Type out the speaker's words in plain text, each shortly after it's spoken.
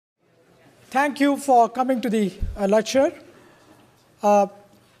Thank you for coming to the lecture,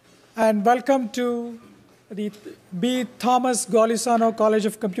 and welcome to the B. Thomas Golisano College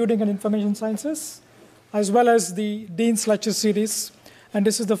of Computing and Information Sciences, as well as the Dean's Lecture Series. And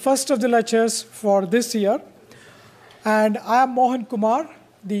this is the first of the lectures for this year. And I am Mohan Kumar,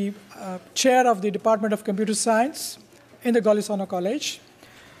 the chair of the Department of Computer Science in the Golisano College.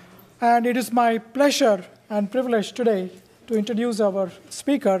 And it is my pleasure and privilege today to introduce our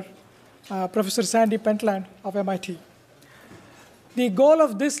speaker, Professor Sandy Pentland of MIT. The goal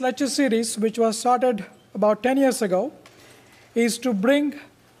of this lecture series, which was started about 10 years ago, is to bring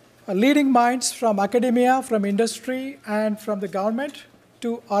leading minds from academia, from industry, and from the government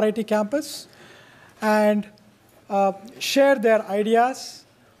to RIT campus and share their ideas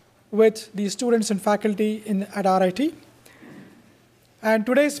with the students and faculty at RIT. And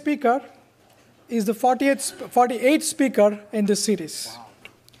today's speaker is the 48th speaker in this series. Wow.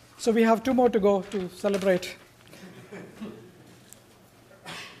 So we have 2 more to go to celebrate.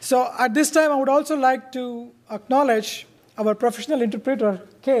 So at this time, I would also like to acknowledge our professional interpreter,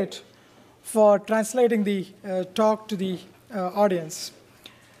 Kate, for translating the talk to the audience.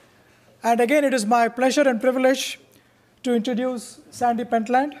 And again, it is my pleasure and privilege to introduce Sandy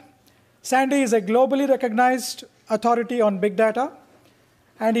Pentland. Sandy is a globally recognized authority on big data,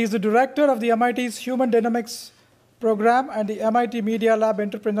 and he is the director of the MIT's Human Dynamics program and the MIT Media Lab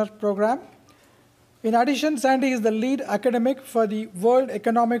Entrepreneur program. In addition, Sandy is the lead academic for the World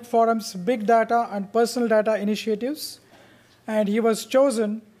Economic Forum's Big Data and Personal Data initiatives, and he was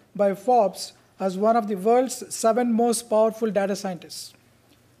chosen by Forbes as one of the world's 7 most powerful data scientists.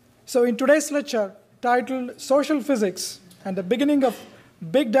 So in today's lecture, titled Social Physics and the Beginning of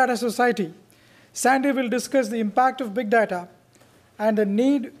Big Data Society, Sandy will discuss the impact of big data and the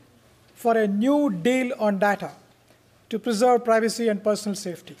need for a new deal on data to preserve privacy and personal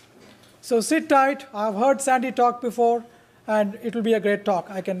safety. So sit tight. I've heard Sandy talk before, and it will be a great talk.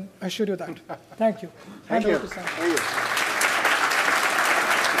 I can assure you that. Thank you. Thank you. Thank you.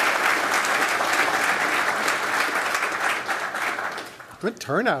 Good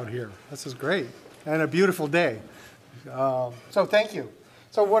turnout here. This is great. And a beautiful day. So thank you.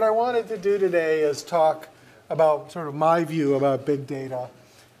 So what I wanted to do today is talk about sort of my view about big data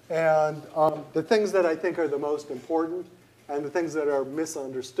and the things that I think are the most important and the things that are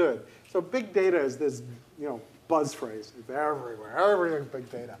misunderstood. So big data is this, buzz phrase. It's everywhere. Everything's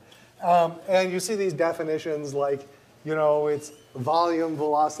big data. And you see these definitions like, it's volume,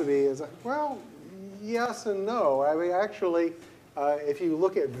 velocity. Is like, well, yes and no. I mean, actually, if you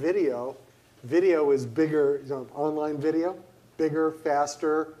look at video, video is bigger, online video, bigger,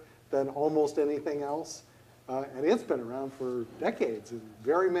 faster than almost anything else. And it's been around for decades in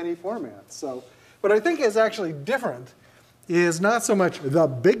very many formats. So what I think is actually different is not so much the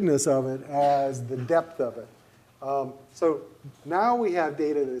bigness of it as the depth of it. So now we have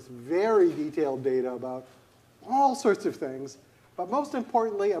data that's very detailed data about all sorts of things, but most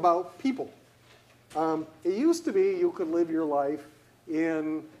importantly about people. It used to be you could live your life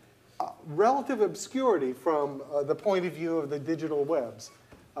in relative obscurity from the point of view of the digital webs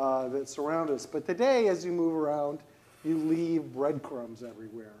that surround us. But today, as you move around, you leave breadcrumbs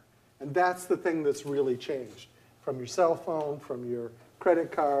everywhere. And that's the thing that's really changed. From your cell phone, from your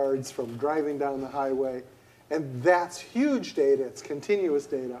credit cards, from driving down the highway. And that's huge data. It's continuous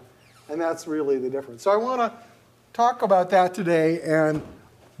data. And that's really the difference. So I want to talk about that today and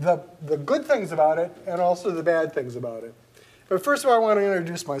the good things about it and also the bad things about it. But first of all, I want to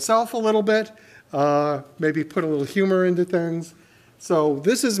introduce myself a little bit, maybe put a little humor into things. So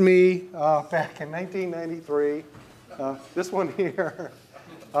this is me back in 1993, this one here.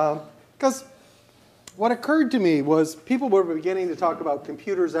 Because what occurred to me was people were beginning to talk about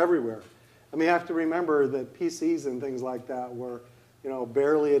computers everywhere. I mean, you have to remember that PCs and things like that were,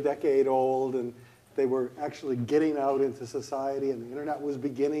 barely a decade old, and they were actually getting out into society, and the internet was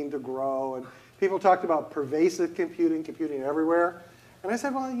beginning to grow, and people talked about pervasive computing, computing everywhere. And I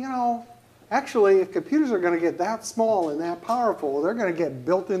said, well, actually, if computers are going to get that small and that powerful, they're going to get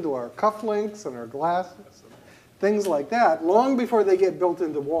built into our cufflinks and our glasses, and things like that, long before they get built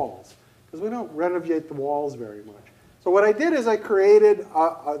into walls, because we don't renovate the walls very much. So what I did is I created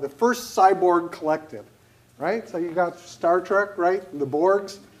the first cyborg collective, right? So you got Star Trek, right? The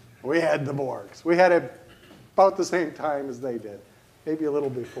Borgs. We had the Borgs. We had it about the same time as they did, maybe a little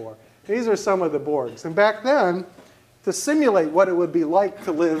before. These are some of the Borgs. And back then, to simulate what it would be like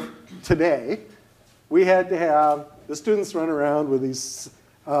to live today, we had to have the students run around with these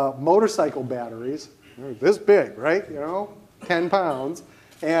motorcycle batteries, this big, right? 10 pounds,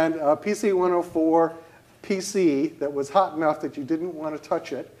 and a PC 104 PC that was hot enough that you didn't want to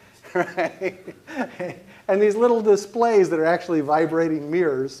touch it, right? And these little displays that are actually vibrating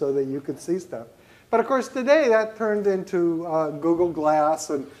mirrors so that you could see stuff. But of course, today that turned into Google Glass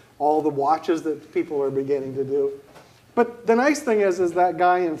and all the watches that people are beginning to do. But the nice thing is that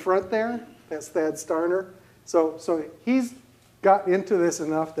guy in front there, that's Thad Starner. So he's got into this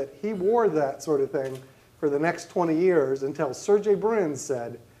enough that he wore that sort of thing for the next 20 years until Sergey Brin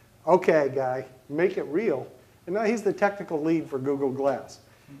said, okay, guy, make it real. And now he's the technical lead for Google Glass.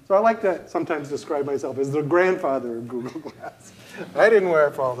 So I like to sometimes describe myself as the grandfather of Google Glass. I didn't wear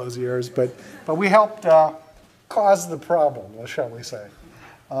it for all those years, but we helped cause the problem, shall we say.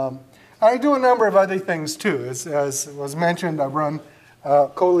 I do a number of other things too. As was mentioned, I run,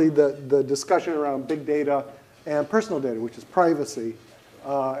 co-lead the discussion around big data and personal data, which is privacy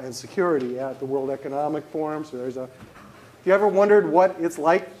and security at the World Economic Forum. So if you ever wondered what it's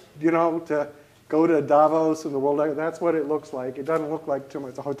like, to go to Davos and the World, that's what it looks like. It doesn't look like too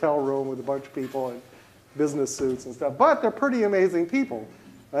much. It's a hotel room with a bunch of people in business suits and stuff. But they're pretty amazing people.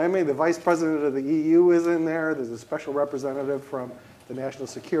 I mean, the vice president of the EU is in there. There's a special representative from the National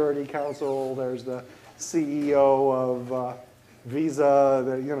Security Council. There's the CEO of Visa.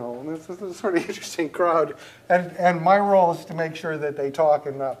 It's a sort of interesting crowd. And my role is to make sure that they talk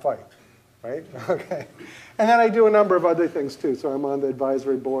and not fight, right? Okay. And then I do a number of other things too. So I'm on the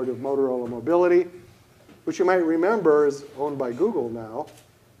advisory board of Motorola Mobility, which you might remember is owned by Google now.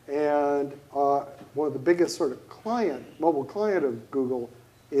 And one of the biggest sort of mobile client of Google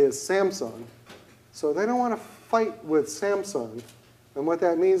is Samsung. So they don't want to fight with Samsung. And what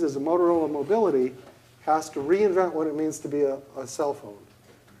that means is that Motorola Mobility has to reinvent what it means to be a cell phone.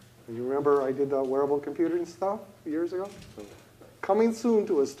 And you remember I did the wearable computing stuff years ago? So coming soon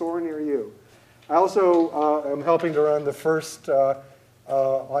to a store near you. I also am helping to run the first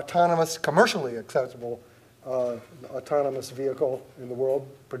autonomous, commercially accessible autonomous vehicle in the world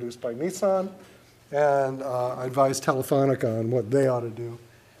produced by Nissan. And I advise Telefonica on what they ought to do.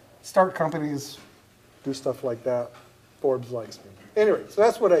 Start companies, do stuff like that. Forbes likes me. Anyway, so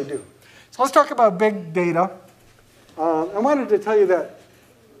that's what I do. So let's talk about big data. I wanted to tell you that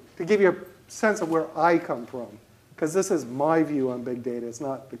to give you a sense of where I come from, because this is my view on big data. It's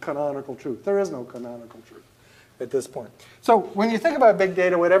not the canonical truth. There is no canonical truth at this point. So when you think about big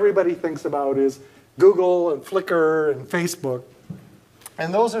data, what everybody thinks about is Google and Flickr and Facebook.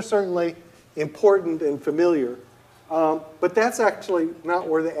 And those are certainly important and familiar. But that's actually not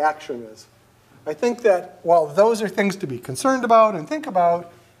where the action is. I think that while those are things to be concerned about and think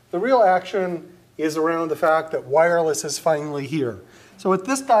about, the real action is around the fact that wireless is finally here. So what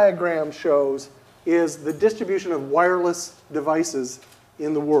this diagram shows is the distribution of wireless devices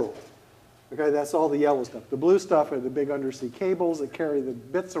in the world. Okay, that's all the yellow stuff. The blue stuff are the big undersea cables that carry the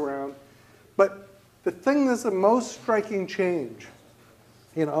bits around. But the thing that's the most striking change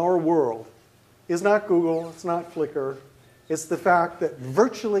in our world is not Google, it's not Flickr. It's the fact that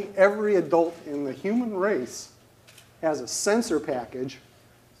virtually every adult in the human race has a sensor package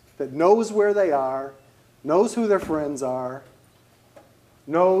that knows where they are, knows who their friends are,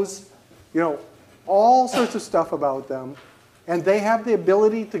 knows, all sorts of stuff about them, and they have the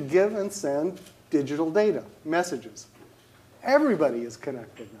ability to give and send digital data, messages. Everybody is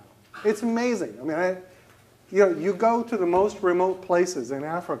connected now. It's amazing. I mean, you go to the most remote places in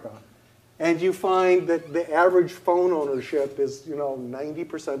Africa, and you find that the average phone ownership is,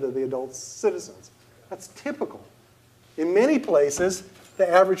 90% of the adult citizens. That's typical. In many places, the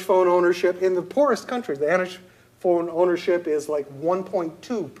average phone ownership in the poorest countries, the average phone ownership is like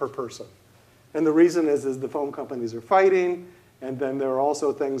 1.2 per person. And the reason is the phone companies are fighting, and then there are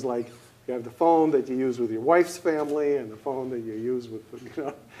also things like you have the phone that you use with your wife's family and the phone that you use with,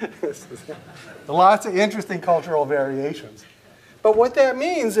 lots of interesting cultural variations. But what that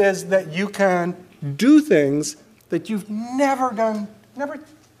means is that you can do things that you've never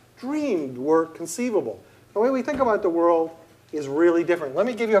dreamed were conceivable. The way we think about the world is really different. Let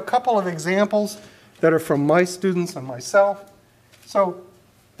me give you a couple of examples that are from my students and myself. So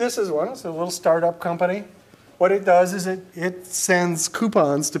this is one. It's a little startup company. What it does is it sends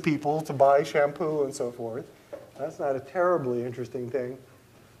coupons to people to buy shampoo and so forth. That's not a terribly interesting thing.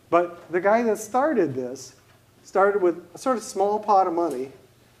 But the guy that started this started with a sort of small pot of money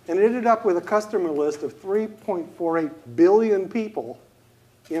and ended up with a customer list of 3.48 billion people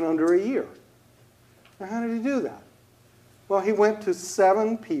in under a year. Now, how did he do that? Well, he went to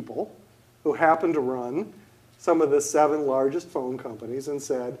 7 people who happened to run some of the 7 largest phone companies and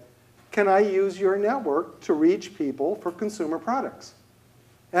said, can I use your network to reach people for consumer products?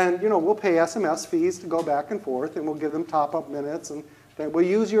 And we'll pay SMS fees to go back and forth, and we'll give them top-up minutes, and then we'll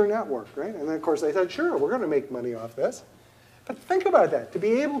use your network, right? And then, of course, they said, sure, we're going to make money off this. But think about that, to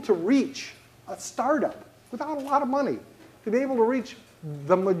be able to reach a startup without a lot of money, to be able to reach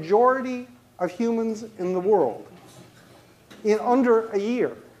the majority of humans in the world in under a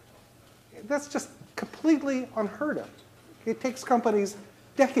year. That's just completely unheard of. It takes companies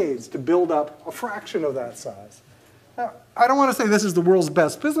decades to build up a fraction of that size. Now, I don't want to say this is the world's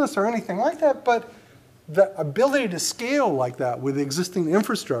best business or anything like that, but the ability to scale like that with existing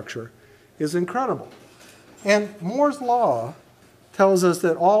infrastructure is incredible. And Moore's law tells us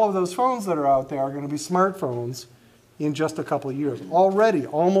that all of those phones that are out there are going to be smartphones in just a couple of years. Already,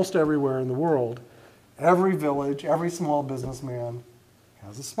 almost everywhere in the world, every village, every small businessman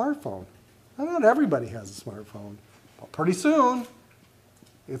has a smartphone. Now, not everybody has a smartphone, but pretty soon,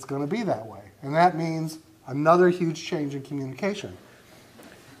 it's going to be that way. And that means another huge change in communication.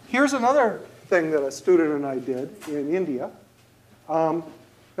 Here's another thing that a student and I did in India. There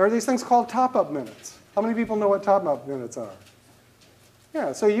are these things called top-up minutes. How many people know what top-up minutes are?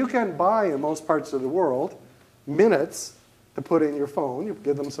 Yeah, so you can buy in most parts of the world minutes to put in your phone. You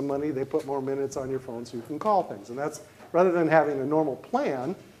give them some money, they put more minutes on your phone so you can call things. And that's, rather than having a normal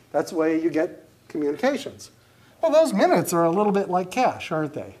plan, that's the way you get communications. Well, those minutes are a little bit like cash,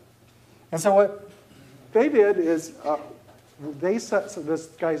 aren't they? And so what they did is so this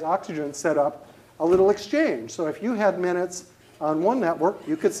guy's Oxygen set up a little exchange. So if you had minutes on one network,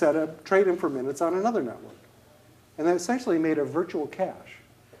 you could trade them for minutes on another network. And that essentially made a virtual cash.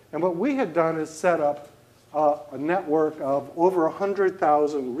 And what we had done is set up a network of over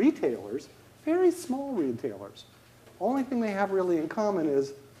 100,000 retailers, very small retailers. Only thing they have really in common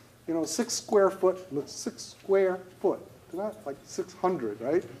is, 6 square foot, not like 600,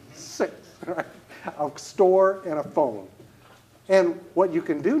 right? 6, right? A store and a phone. And what you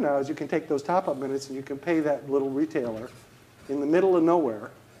can do now is you can take those top-up minutes and you can pay that little retailer in the middle of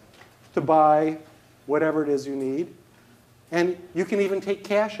nowhere to buy whatever it is you need. And you can even take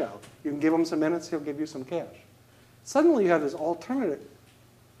cash out. You can give him some minutes, he'll give you some cash. Suddenly you have this alternative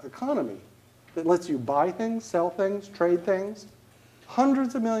economy that lets you buy things, sell things, trade things,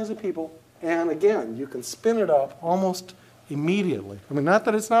 hundreds of millions of people, and again, you can spin it up almost immediately. I mean, not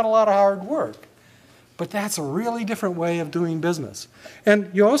that it's not a lot of hard work, but that's a really different way of doing business. And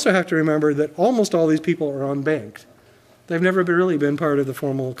you also have to remember that almost all these people are unbanked. They've never really been part of the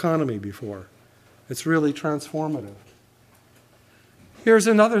formal economy before. It's really transformative. Here's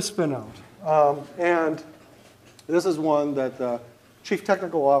another spin-out. And this is one that the Chief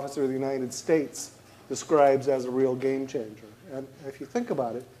Technical Officer of the United States describes as a real game changer. And if you think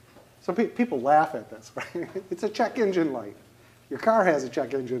about it, some people laugh at this, right? It's a check engine light. Your car has a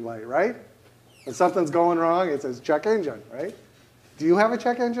check engine light, right? When something's going wrong, it says check engine, right? Do you have a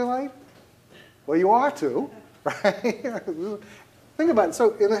check engine light? Well, you ought to, right? Think about it.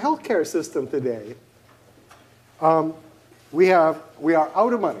 So in the healthcare system today, we are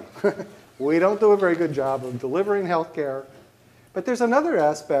out of money. We don't do a very good job of delivering healthcare. But there's another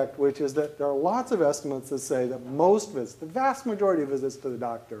aspect, which is that there are lots of estimates that say that most visits, the vast majority of visits to the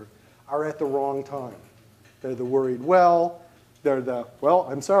doctor, are at the wrong time. They're the worried well, they're the, well,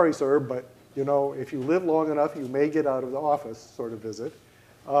 I'm sorry, sir, but if you live long enough, you may get out of the office sort of visit.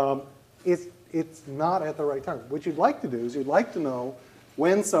 It's not at the right time. What you'd like to do is you'd like to know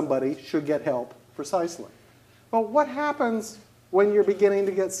when somebody should get help precisely. Well, what happens when you're beginning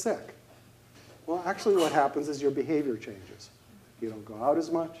to get sick? Well, actually what happens is your behavior changes. You don't go out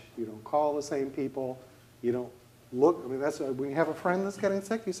as much, you don't call the same people, you don't look, that's when you have a friend that's getting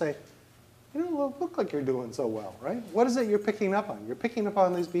sick, you say, you don't look like you're doing so well, right? What is it you're picking up on? You're picking up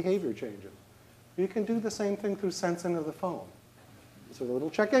on these behavior changes. You can do the same thing through sensing of the phone. So the little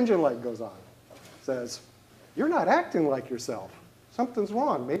check engine light goes on. It says, you're not acting like yourself. Something's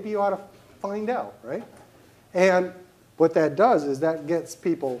wrong. Maybe you ought to find out, right? And what that does is that gets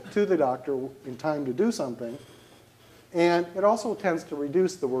people to the doctor in time to do something. And it also tends to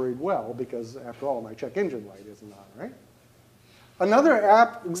reduce the worried well, because after all, my check engine light isn't on, right? Another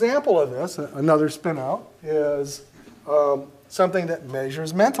example of this, another spin-out, is something that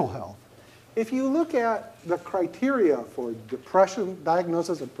measures mental health. If you look at the criteria for depression,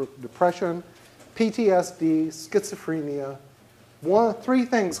 diagnosis of depression, PTSD, schizophrenia, three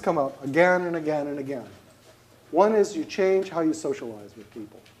things come up again and again and again. One is you change how you socialize with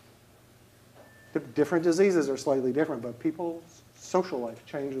people. Different diseases are slightly different, but people's social life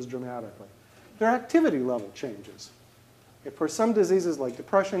changes dramatically. Their activity level changes. If for some diseases like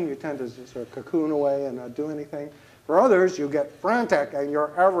depression, you tend to just sort of cocoon away and not do anything. For others, you get frantic and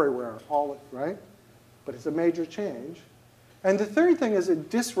you're everywhere, right? But it's a major change. And the third thing is it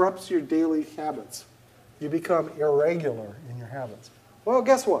disrupts your daily habits. You become irregular in your habits. Well,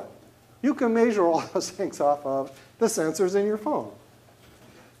 guess what? you can measure all those things off of the sensors in your phone.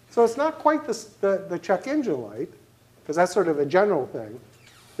 So it's not quite the check engine light, because that's sort of a general thing.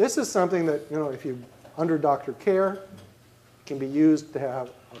 This is something that, if you under doctor care, can be used to have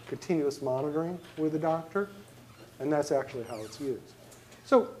a continuous monitoring with the doctor, and that's actually how it's used.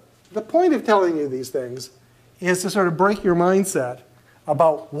 So the point of telling you these things is to sort of break your mindset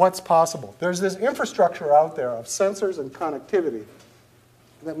about what's possible. There's this infrastructure out there of sensors and connectivity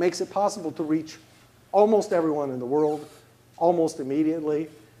that makes it possible to reach almost everyone in the world almost immediately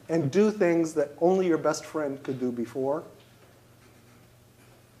and do things that only your best friend could do before.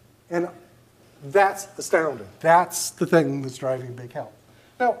 And that's astounding. That's the thing that's driving big health.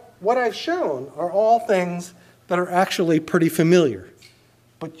 Now, what I've shown are all things that are actually pretty familiar.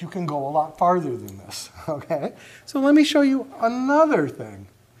 But you can go a lot farther than this, okay? So let me show you another thing.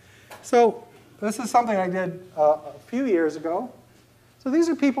 So this is something I did a few years ago. So these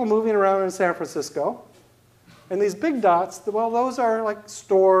are people moving around in San Francisco. And these big dots, well, those are like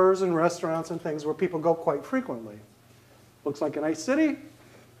stores and restaurants and things where people go quite frequently. Looks like a nice city.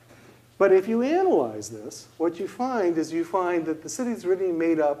 But if you analyze this, what you find is you find that the city's really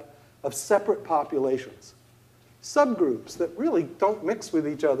made up of separate populations. Subgroups that really don't mix with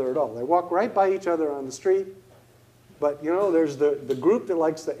each other at all. They walk right by each other on the street. But there's the group that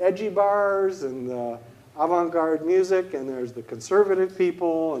likes the edgy bars and the avant-garde music, and there's the conservative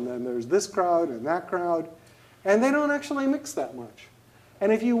people, and then there's this crowd and that crowd. And they don't actually mix that much.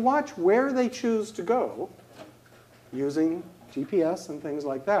 And if you watch where they choose to go, using GPS and things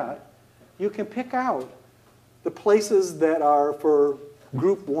like that, you can pick out the places that are for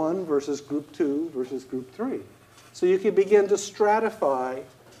group 1 versus group 2 versus group 3. So you can begin to stratify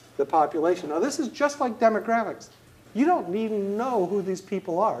the population. Now, this is just like demographics. You don't even know who these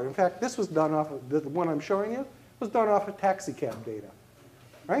people are. In fact, this was done off of, the one I'm showing you, was done off of taxi cab data.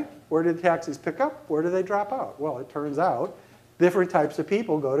 Right? Where did taxis pick up? Where do they drop out? Well, it turns out different types of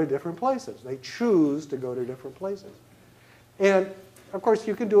people go to different places. They choose to go to different places. And, of course,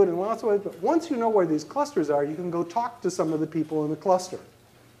 you can do it in lots of ways. But once you know where these clusters are, you can go talk to some of the people in the cluster.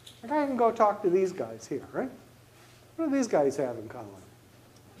 Like I can go talk to these guys here, right? What do these guys have in common?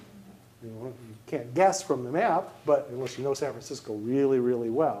 You can't guess from the map, but unless you know San Francisco really, really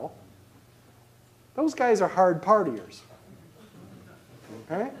well, those guys are hard partiers.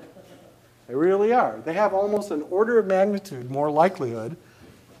 Okay? They really are. They have almost an order of magnitude more likelihood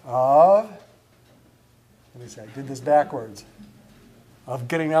of, let me see, I did this backwards, of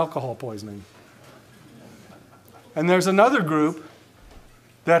getting alcohol poisoning. And there's another group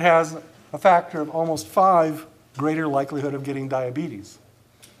that has a factor of almost 5 greater likelihood of getting diabetes.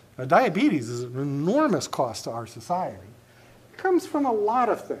 Now, diabetes is an enormous cost to our society. It comes from a lot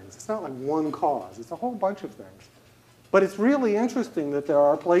of things. It's not like one cause. It's a whole bunch of things. But it's really interesting that there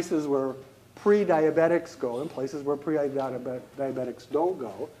are places where pre-diabetics go and places where pre-diabetics don't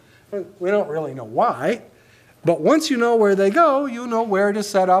go. And we don't really know why. But once you know where they go, you know where to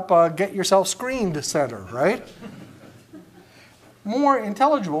set up a get yourself screened center, right? More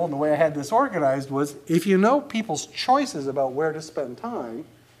intelligible in the way I had this organized was if you know people's choices about where to spend time,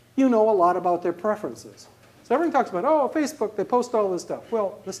 you know a lot about their preferences. So everyone talks about, oh, Facebook, they post all this stuff.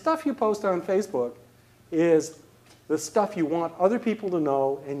 Well, the stuff you post on Facebook is the stuff you want other people to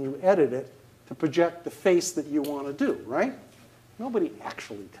know, and you edit it to project the face that you want to do, right? Nobody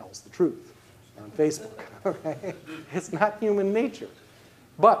actually tells the truth on Facebook, okay? It's not human nature.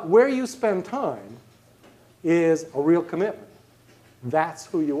 But where you spend time is a real commitment. That's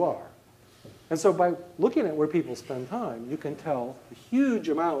who you are. And so by looking at where people spend time, you can tell a huge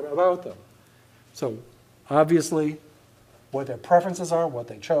amount about them. So obviously, what their preferences are, what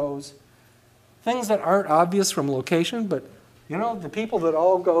they chose. Things that aren't obvious from location, but the people that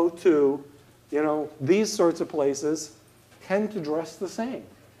all go to these sorts of places tend to dress the same.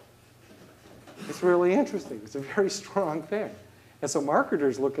 It's really interesting. It's a very strong thing. And so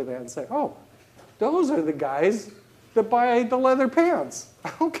marketers look at that and say, oh, those are the guys that buy the leather pants.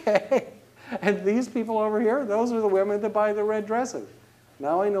 Okay. And these people over here, those are the women that buy the red dresses.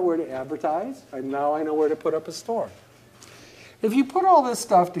 Now I know where to advertise, and now I know where to put up a store. If you put all this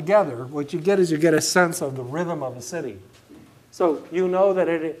stuff together, what you get is you get a sense of the rhythm of a city. So you know that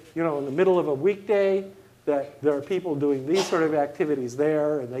in the middle of a weekday, that there are people doing these sort of activities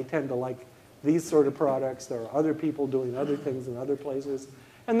there, and they tend to like these sort of products. There are other people doing other things in other places,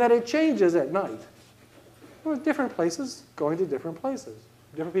 and that it changes at night. Different places going to different places.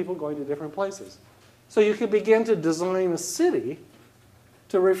 Different people going to different places. So you can begin to design a city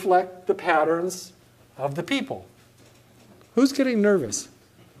to reflect the patterns of the people. Who's getting nervous?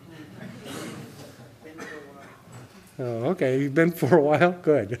 Oh, okay, you've been for a while?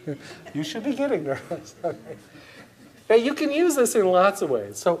 Good. You should be getting nervous. Okay. Now, you can use this in lots of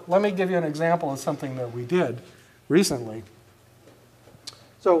ways. So let me give you an example of something that we did recently.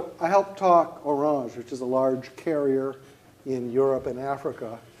 So I helped talk Orange, which is a large carrier in Europe and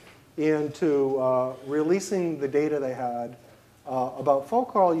Africa, into releasing the data they had about phone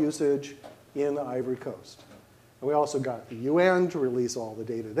call usage in the Ivory Coast. And we also got the UN to release all the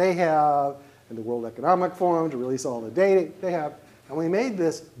data they have, and the World Economic Forum to release all the data they have. And we made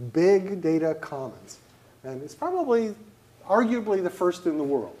this big data commons. And it's probably, arguably, the first in the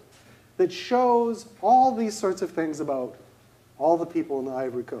world that shows all these sorts of things about all the people in the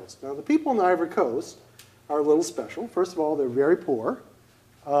Ivory Coast. Now, the people in the Ivory Coast are a little special. First of all, they're very poor.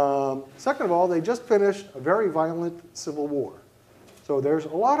 Second of all, they just finished a very violent civil war. So there's a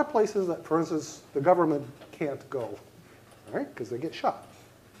lot of places that, for instance, the government can't go, right? Because they get shot.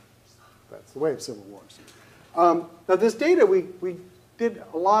 That's the way of civil wars. Now, this data, we did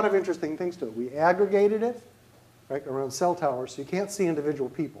a lot of interesting things to it. We aggregated it, right, around cell towers, so you can't see individual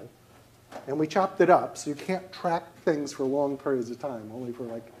people. And we chopped it up, so you can't track things for long periods of time, only for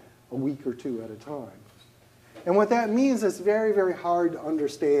like a week or two at a time. And what that means is it's very, very hard to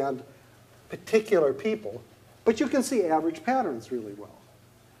understand particular people, but you can see average patterns really well.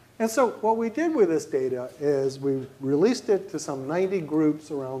 And so what we did with this data is we released it to some 90 groups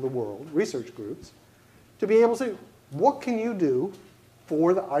around the world, research groups, to be able to say, what can you do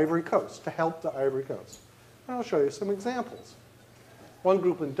for the Ivory Coast, to help the Ivory Coast? And I'll show you some examples. One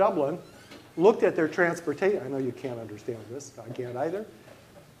group in Dublin looked at their transportation. I know you can't understand this. I can't either.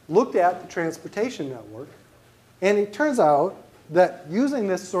 Looked at the transportation network. And it turns out that using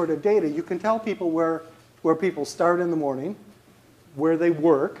this sort of data, you can tell people where people start in the morning, where they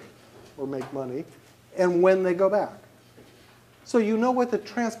work or make money, and when they go back. So you know what the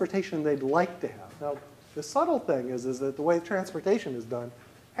transportation they'd like to have. Now, the subtle thing is that the way transportation is done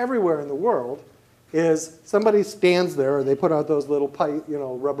everywhere in the world is somebody stands there, or they put out those little pipe,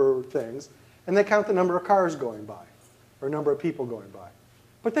 rubber things, and they count the number of cars going by, or number of people going by.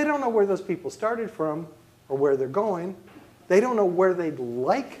 But they don't know where those people started from, or where they're going. They don't know where they'd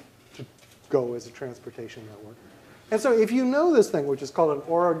like to go as a transportation network. And so if you know this thing, which is called an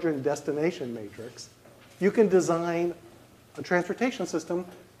origin-destination matrix, you can design a transportation system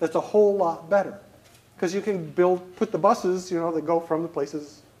that's a whole lot better. Because you can put the buses, that go from the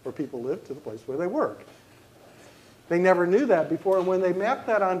places where people live to the place where they work. They never knew that before, and when they mapped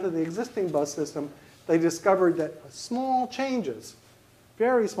that onto the existing bus system, they discovered that small changes,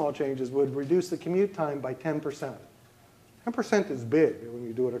 very small changes, would reduce the commute time by 10%. 10% is big when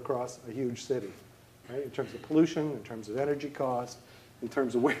you do it across a huge city, right? In terms of pollution, in terms of energy cost, in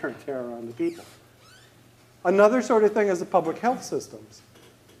terms of wear and tear on the people. Another sort of thing is the public health systems.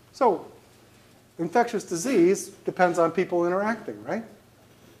 So infectious disease depends on people interacting, right?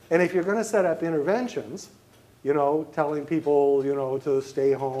 And if you're going to set up interventions, telling people, to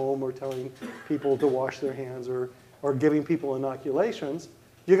stay home, or telling people to wash their hands, or giving people inoculations,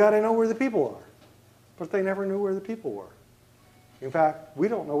 you got to know where the people are. But they never knew where the people were. In fact, we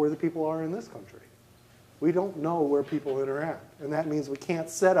don't know where the people are in this country. We don't know where people interact. And that means we can't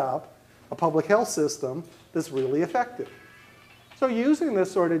set up a public health system that's really effective. So using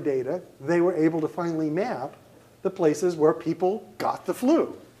this sort of data, they were able to finally map the places where people got the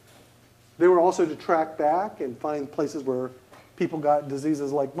flu. They were also to track back and find places where people got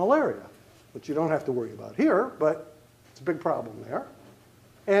diseases like malaria, which you don't have to worry about here, but it's a big problem there.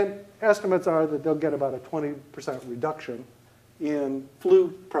 And estimates are that they'll get about a 20% reduction in flu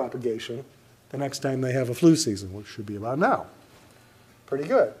propagation the next time they have a flu season, which should be about now. Pretty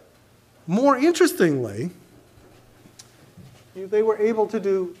good. More interestingly, they were able to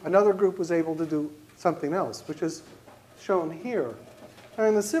do, another group was able to do something else, which is shown here. And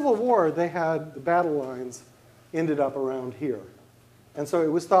in the Civil War, they had the battle lines ended up around here. And so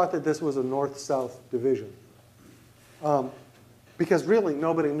it was thought that this was a north-south division. Because really,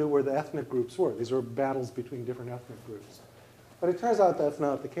 nobody knew where the ethnic groups were. These were battles between different ethnic groups. But it turns out that's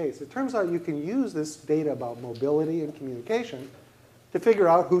not the case. It turns out you can use this data about mobility and communication to figure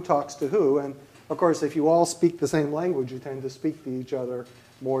out who talks to who. And of course, if you all speak the same language, you tend to speak to each other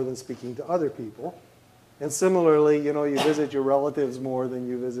more than speaking to other people. And similarly, you visit your relatives more than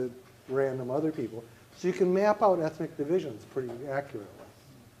you visit random other people. So you can map out ethnic divisions pretty accurately.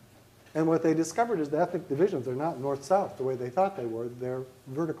 And what they discovered is the ethnic divisions are not north-south the way they thought they were. They're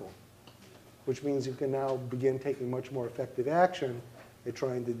vertical, which means you can now begin taking much more effective action at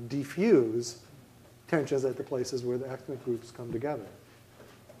trying to defuse tensions at the places where the ethnic groups come together.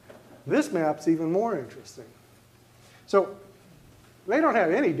 This map's even more interesting. So they don't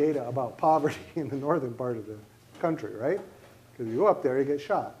have any data about poverty in the northern part of the country, right? Because you go up there, you get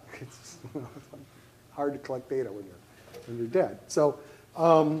shot. It's hard to collect data when you're dead. So,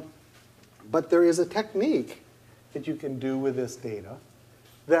 but there is a technique that you can do with this data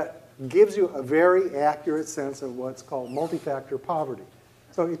that gives you a very accurate sense of what's called multi-factor poverty.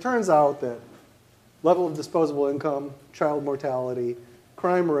 So it turns out that level of disposable income, child mortality,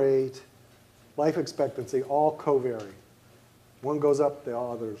 crime rate, life expectancy all co-vary. One goes up, the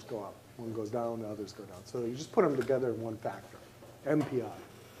others go up. One goes down, the others go down. So you just put them together in one factor, MPI.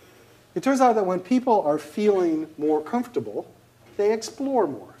 It turns out that when people are feeling more comfortable, they explore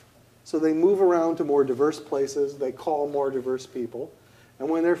more. So they move around to more diverse places, they call more diverse people, and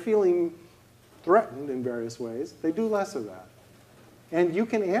when they're feeling threatened in various ways, they do less of that. And you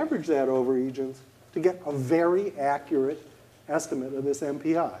can average that over regions to get a very accurate estimate of this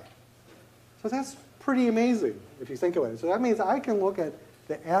MPI. So that's pretty amazing if you think about it. So that means I can look at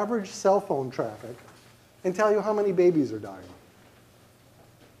the average cell phone traffic and tell you how many babies are dying.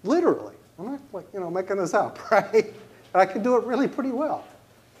 Literally. I'm not like, making this up, right? I can do it really pretty well.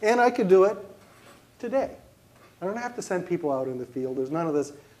 And I could do it today. I don't have to send people out in the field. There's none of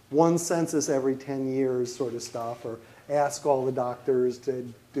this one census every 10 years sort of stuff, or ask all the doctors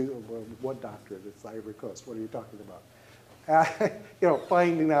to do, well, what doctor? It's Ivory Coast. What are you talking about?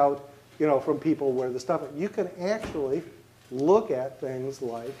 Finding out, from people where the stuff, you can actually look at things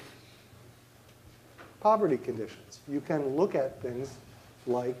like poverty conditions. You can look at things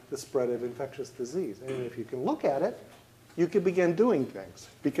like the spread of infectious disease. And if you can look at it, you can begin doing things.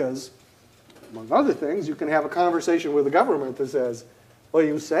 Because, among other things, you can have a conversation with the government that says, well,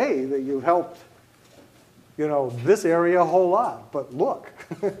 you say that you've helped, this area a whole lot, but look,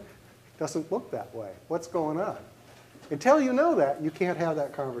 it doesn't look that way. What's going on? Until you know that, you can't have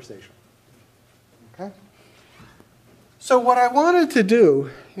that conversation. Okay? So what I wanted to do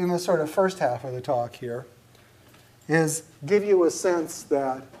in the sort of first half of the talk here is give you a sense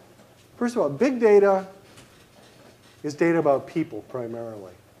that, first of all, big data is data about people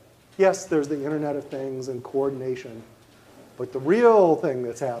primarily. Yes, there's the Internet of Things and coordination, but the real thing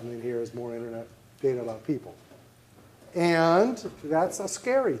that's happening here is more internet data about people. And that's a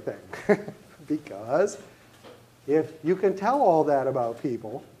scary thing, because if you can tell all that about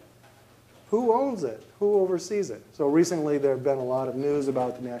people, who owns it? Who oversees it? So recently there have been a lot of news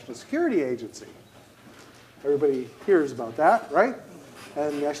about the National Security Agency. Everybody hears about that, right?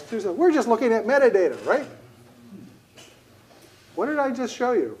 And the National Security says, we're just looking at metadata, right? What did I just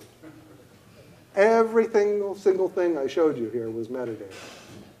show you? Every single thing I showed you here was metadata.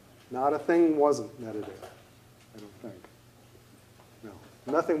 Not a thing wasn't metadata, I don't think. No,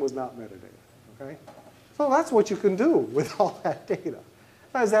 nothing was not metadata, okay? So that's what you can do with all that data.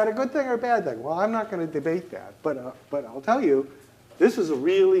 Now, is that a good thing or a bad thing? Well, I'm not going to debate that, but I'll tell you, this is a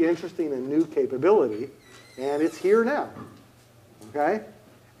really interesting and new capability, and it's here now, okay?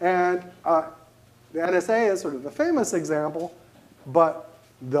 And the NSA is sort of the famous example, but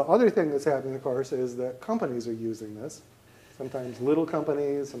the other thing that's happening, of course, is that companies are using this. Sometimes little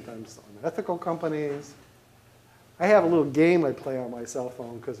companies, sometimes unethical companies. I have a little game I play on my cell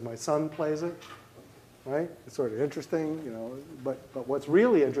phone because my son plays it, right? It's sort of interesting, but what's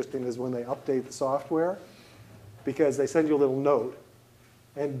really interesting is when they update the software, because they send you a little note.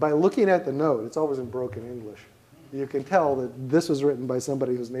 And by looking at the note, it's always in broken English, you can tell that this was written by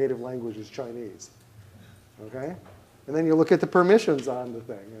somebody whose native language is Chinese, okay? And then you look at the permissions on the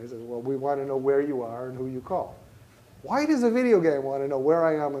thing. And it says, well, we want to know where you are and who you call. Why does a video game want to know where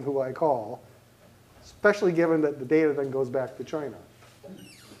I am and who I call, especially given that the data then goes back to China,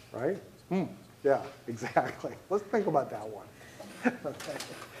 right? Yeah, exactly. Let's think about that one. Okay.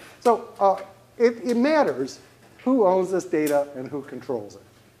 So it matters who owns this data and who controls it.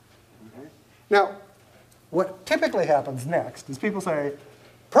 Okay? Now, what typically happens next is people say,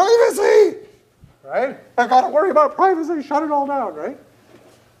 privacy! Right? I've got to worry about privacy, shut it all down, right?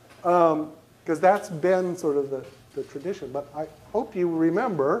 Because that's been sort of the tradition. But I hope you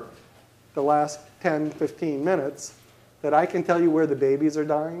remember the last 10, 15 minutes that I can tell you where the babies are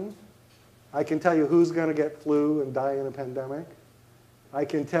dying. I can tell you who's going to get flu and die in a pandemic. I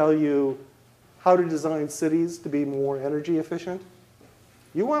can tell you how to design cities to be more energy efficient.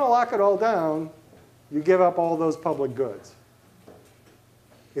 You want to lock it all down, you give up all those public goods.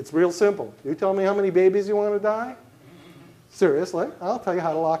 It's real simple. You tell me how many babies you want to die? Seriously, I'll tell you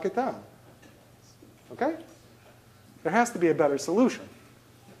how to lock it down. Okay? There has to be a better solution.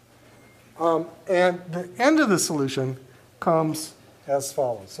 And the end of the solution comes as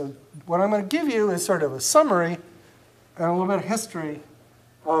follows. So what I'm going to give you is sort of a summary and a little bit of history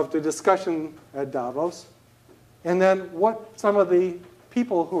of the discussion at Davos, and then what some of the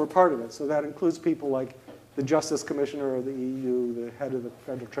people who were part of it, so that includes people like the Justice Commissioner of the EU, the head of the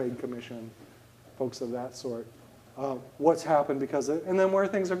Federal Trade Commission, folks of that sort, what's happened because of it, and then where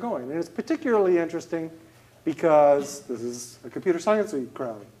things are going. And it's particularly interesting because this is a computer science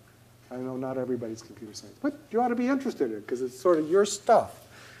crowd. I know not everybody's computer science, but you ought to be interested in it because it's sort of your stuff.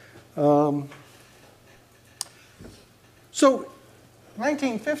 So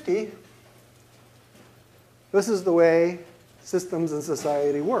 1950, this is the way systems and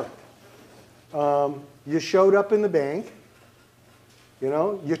society worked. You showed up in the bank.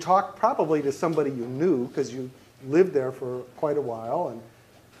 You talked probably to somebody you knew because you lived there for quite a while,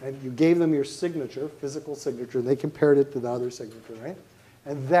 and you gave them your signature, physical signature, and they compared it to the other signature, right?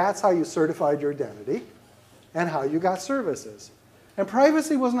 And that's how you certified your identity and how you got services. And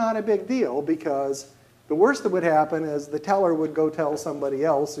privacy was not a big deal because the worst that would happen is the teller would go tell somebody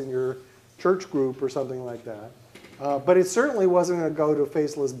else in your church group or something like that. But it certainly wasn't going to go to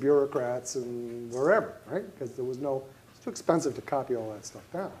faceless bureaucrats and wherever, right? Because it's too expensive to copy all that stuff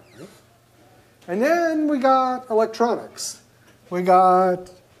down, right? And then we got electronics. We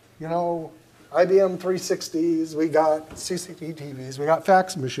got, IBM 360s. We got CCTVs. We got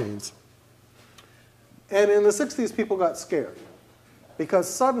fax machines. And in the 60s, people got scared because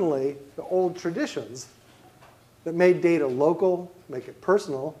suddenly the old traditions that made data local, make it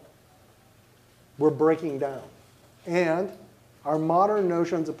personal, were breaking down. And our modern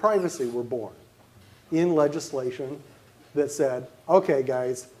notions of privacy were born in legislation that said, okay,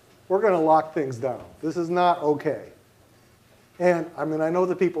 guys, we're going to lock things down. This is not okay. And I know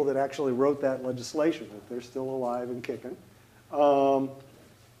the people that actually wrote that legislation, if they're still alive and kicking.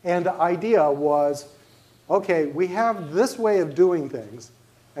 And the idea was, okay, we have this way of doing things,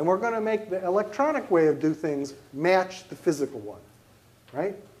 and we're going to make the electronic way of doing things match the physical one,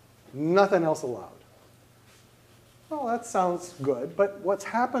 right? Nothing else allowed. Well, that sounds good, but what's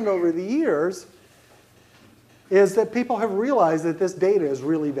happened over the years is that people have realized that this data is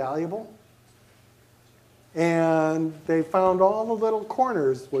really valuable. And they found all the little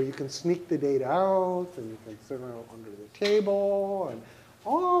corners where you can sneak the data out, and you can sit around under the table, and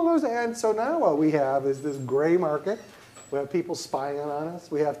all those. And so now what we have is this gray market. We have people spying on us.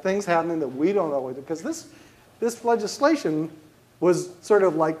 We have things happening that we don't know, because this legislation was sort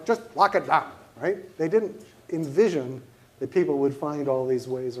of like, just lock it down, right? They didn't envision that people would find all these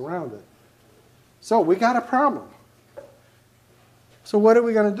ways around it. So we got a problem. So what are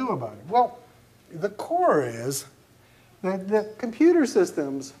we going to do about it? Well, the core is that the computer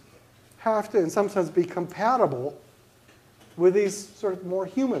systems have to, in some sense, be compatible with these sort of more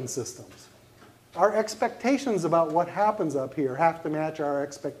human systems. Our expectations about what happens up here have to match our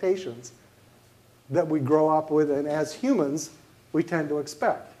expectations that we grow up with, and as humans, we tend to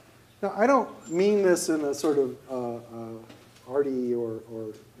expect. Now, I don't mean this in a sort of arty or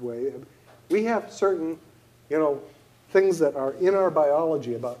way. We have certain, things that are in our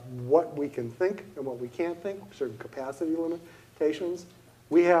biology about what we can think and what we can't think, certain capacity limitations.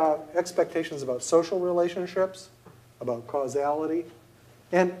 We have expectations about social relationships, about causality.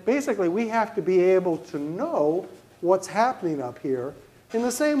 And basically, we have to be able to know what's happening up here in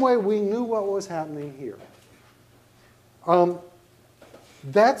the same way we knew what was happening here.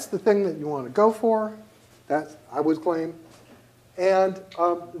 That's the thing that you want to go for. That's, I would claim. And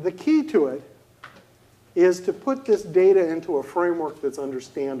the key to it is to put this data into a framework that's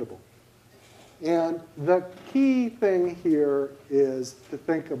understandable. And the key thing here is to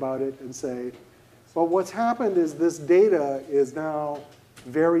think about it and say, well, what's happened is this data is now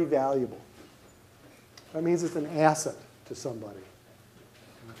very valuable. That means it's an asset to somebody.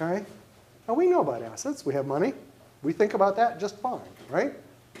 Okay? Now, we know about assets. We have money. We think about that just fine, right?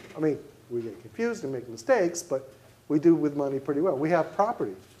 I mean, we get confused and make mistakes, but we do with money pretty well. We have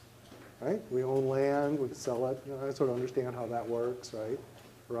property. Right? We own land, we can sell it. I sort of understand how that works, right?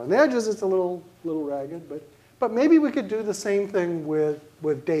 Around the edges, it's a little ragged, but maybe we could do the same thing with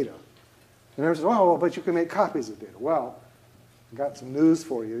data. And everyone says, oh, but you can make copies of data. Well, I've got some news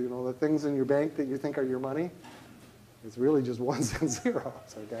for you. The things in your bank that you think are your money, it's really just ones and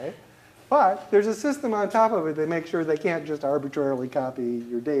zeros, okay? But there's a system on top of it that makes sure they can't just arbitrarily copy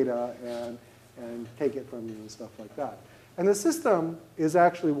your data and take it from you and stuff like that. And the system is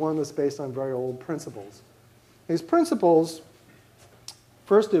actually one that's based on very old principles. These principles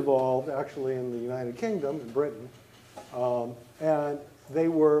first evolved actually in the United Kingdom, in Britain, and they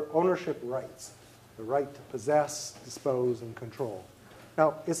were ownership rights, the right to possess, dispose, and control.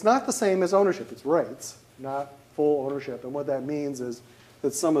 Now, it's not the same as ownership. It's rights, not full ownership. And what that means is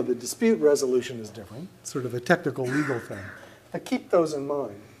that some of the dispute resolution is different, sort of a technical legal thing. But keep those in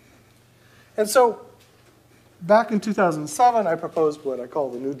mind. And so back in 2007, I proposed what I call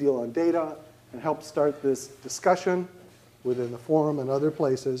the New Deal on Data. and help start this discussion within the forum and other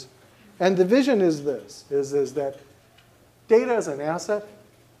places. And the vision is this, is that data is an asset,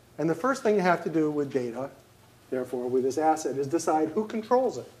 and the first thing you have to do with data, therefore with this asset, is decide who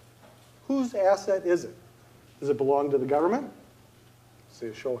controls it. Whose asset is it? Does it belong to the government? See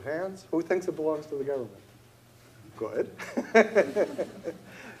a show of hands. Who thinks it belongs to the government? Good.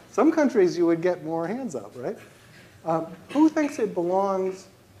 Some countries you would get more hands up, right? Who thinks it belongs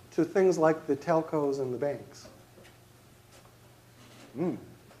to things like the telcos and the banks?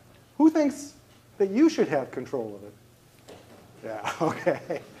 Who thinks that you should have control of it? Yeah,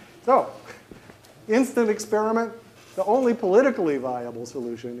 okay. So, instant experiment. The only politically viable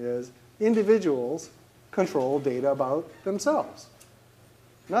solution is individuals control data about themselves.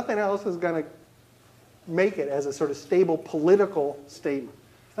 Nothing else is going to make it as a sort of stable political statement.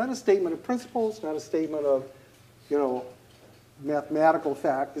 It's not a statement of principles, not a statement of, mathematical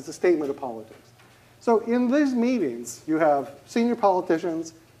fact. It's a statement of politics. So in these meetings, you have senior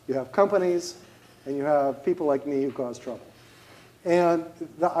politicians, you have companies, and you have people like me who cause trouble. And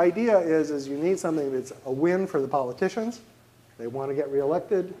the idea is you need something that's a win for the politicians. They want to get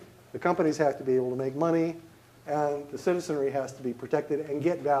reelected. The companies have to be able to make money. And the citizenry has to be protected and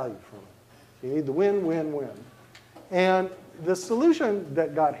get value from it. You need the win, win, win. And the solution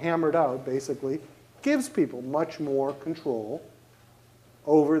that got hammered out, basically, gives people much more control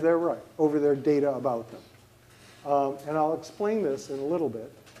over their data about them. And I'll explain this in a little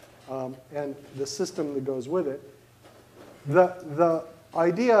bit, and the system that goes with it. The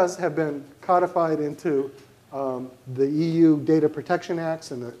ideas have been codified into the EU Data Protection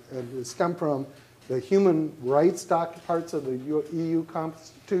Acts, and they stem from the human rights parts of the EU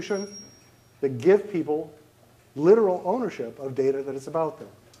Constitution that give people literal ownership of data that is about them.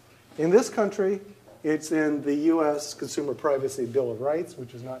 In this country, it's in the US Consumer Privacy Bill of Rights,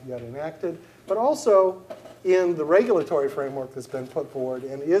 which is not yet enacted, but also in the regulatory framework that's been put forward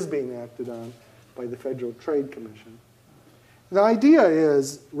and is being acted on by the Federal Trade Commission. The idea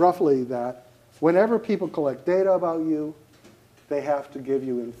is roughly that whenever people collect data about you, they have to give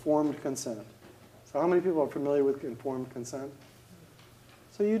you informed consent. So how many people are familiar with informed consent?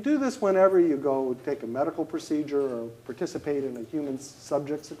 So you do this whenever you go take a medical procedure or participate in a human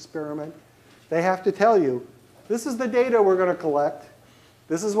subjects experiment. They have to tell you, this is the data we're going to collect.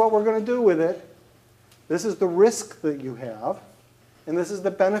 This is what we're going to do with it. This is the risk that you have. And this is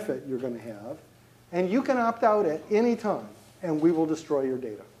the benefit you're going to have. And you can opt out at any time, and we will destroy your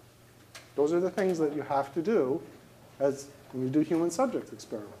data. Those are the things that you have to do when you do human subjects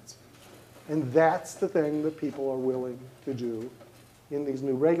experiments. And that's the thing that people are willing to do in these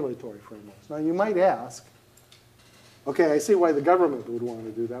new regulatory frameworks. Now, you might ask, okay, I see why the government would want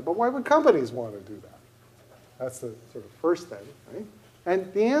to do that, but why would companies want to do that? That's the sort of first thing, right?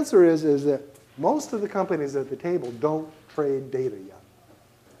 And the answer is that most of the companies at the table don't trade data yet.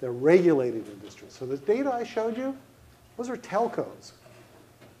 They're regulated industries. So the data I showed you, those are telcos.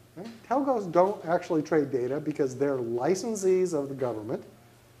 Right? Telcos don't actually trade data because they're licensees of the government.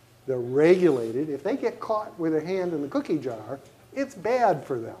 They're regulated. If they get caught with their hand in the cookie jar, it's bad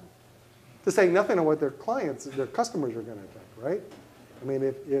for them. To say nothing of what their clients, their customers are going to think, right? I mean,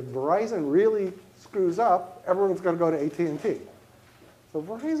 if Verizon really screws up, everyone's going to go to AT&T. So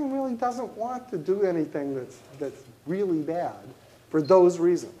Verizon really doesn't want to do anything that's really bad for those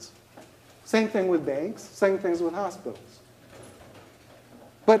reasons. Same thing with banks, same things with hospitals.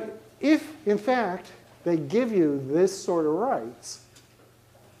 But if, in fact, they give you this sort of rights,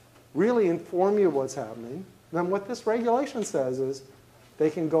 really inform you what's happening, then what this regulation says is they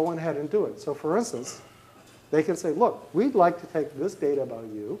can go ahead and do it. So for instance, they can say, look, we'd like to take this data about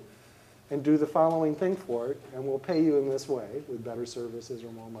you and do the following thing for it, and we'll pay you in this way with better services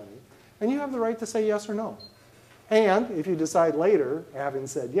or more money. And you have the right to say yes or no. And if you decide later, having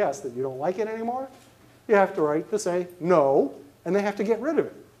said yes, that you don't like it anymore, you have the right to say no, and they have to get rid of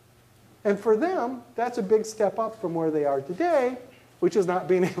it. And for them, that's a big step up from where they are today, which is not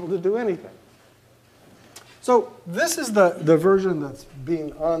being able to do anything. So this is the version that's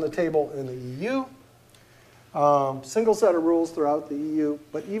being on the table in the EU. Single set of rules throughout the EU,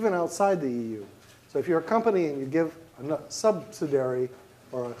 but even outside the EU. So if you're a company and you give a subsidiary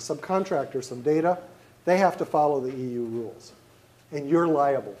or a subcontractor some data, they have to follow the EU rules. And you're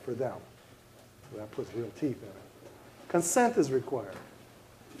liable for them. So that puts real teeth in it. Consent is required.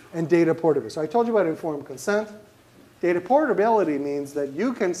 And data portability. So I told you about informed consent. Data portability means that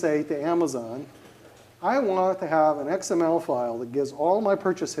you can say to Amazon, I want to have an XML file that gives all my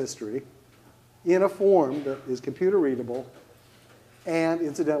purchase history in a form that is computer readable, and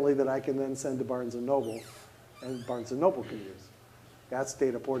incidentally that I can then send to Barnes & Noble, and Barnes & Noble can use. That's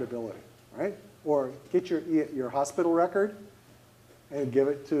data portability. right? Or get your hospital record and give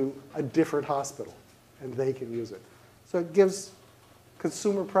it to a different hospital, and they can use it. So it gives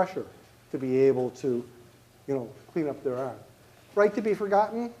consumer pressure to be able to, clean up their act. Right to be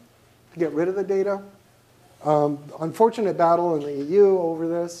forgotten, to get rid of the data. Unfortunate battle in the EU over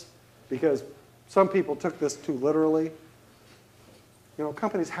this, because some people took this too literally.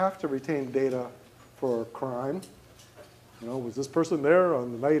 Companies have to retain data for crime. Was this person there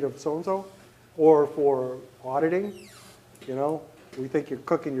on the night of so-and-so? Or for auditing. We think you're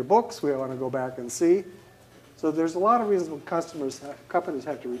cooking your books. We want to go back and see. So there's a lot of reasons when companies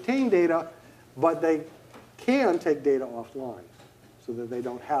have to retain data, but they can take data offline so that they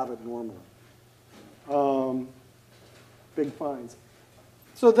don't have it normally. Big fines.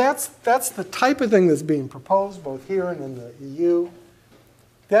 So that's the type of thing that's being proposed both here and in the EU.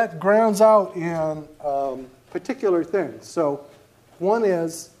 That grounds out in particular things. So one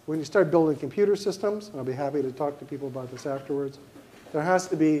is when you start building computer systems, and I'll be happy to talk to people about this afterwards, there has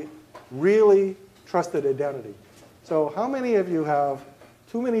to be really trusted identity. So how many of you have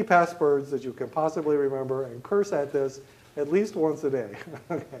too many passwords that you can possibly remember and curse at this at least once a day?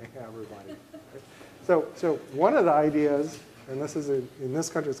 Okay, everybody. So one of the ideas, and this is in this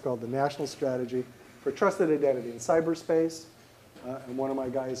country, it's called the National Strategy for Trusted Identity in Cyberspace. And one of my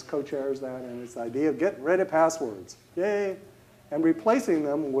guys co-chairs that, and it's the idea of getting rid of passwords. Yay! And replacing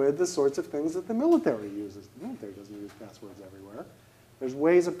them with the sorts of things that the military uses. The military doesn't use passwords everywhere. There's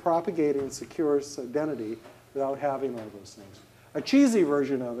ways of propagating secure identity without having all those things. A cheesy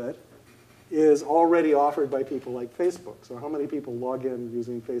version of it is already offered by people like Facebook. So how many people log in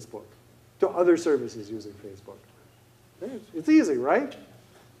using Facebook to other services using Facebook? It's easy, right?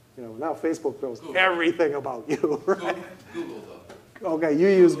 Now Facebook knows everything about you, right? Google, though. Okay, you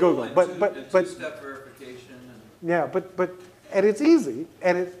use Google, but two-step verification. Yeah, and it's easy,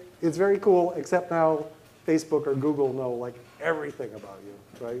 and it's very cool. Except now, Facebook or Google know like everything about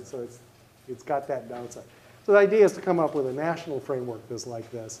you, right? So it's got that downside. So the idea is to come up with a national framework that's like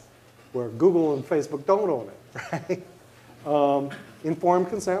this, where Google and Facebook don't own it, right? Informed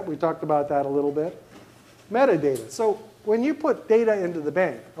consent, we talked about that a little bit. Metadata. So when you put data into the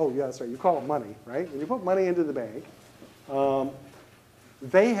bank, oh yeah, sorry, you call it money, right? When you put money into the bank,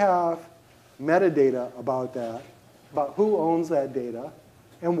 they have metadata about that, about who owns that data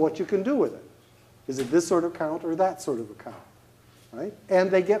and what you can do with it. Is it this sort of account or that sort of account, right? And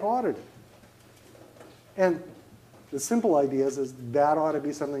they get audited. And the simple idea is that ought to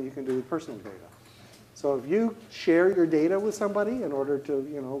be something you can do with personal data. So if you share your data with somebody in order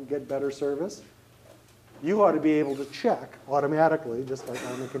to get better service, you ought to be able to check automatically, just like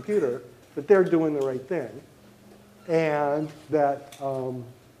on the computer, that they're doing the right thing, and that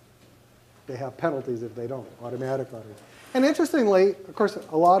they have penalties if they don't, automatic audit. And interestingly, of course,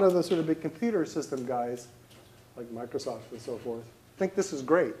 a lot of the sort of big computer system guys, like Microsoft and so forth, think this is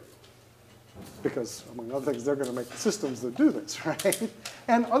great. Because, among other things, they're going to make systems that do this, right?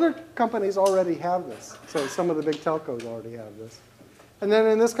 And other companies already have this. So some of the big telcos already have this. And then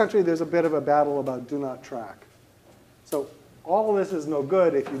in this country, there's a bit of a battle about do not track. So all of this is no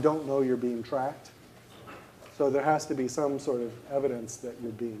good if you don't know you're being tracked. So there has to be some sort of evidence that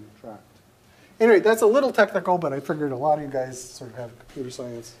you're being tracked. Anyway, that's a little technical, but I figured a lot of you guys sort of have a computer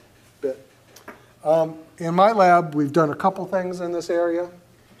science bit. In my lab, we've done a couple things in this area.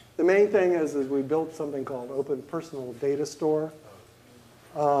 The main thing is we built something called Open Personal Data Store.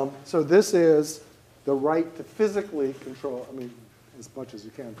 So this is the right to physically control, as much as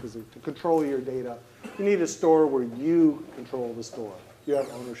you can, to control your data. You need a store where you control the store. You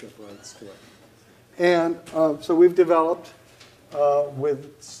have ownership rights to it. And so we've developed,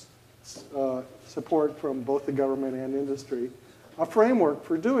 with support from both the government and industry, a framework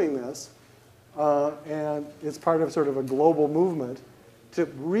for doing this. And it's part of sort of a global movement to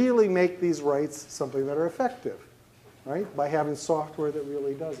really make these rights something that are effective, right? By having software that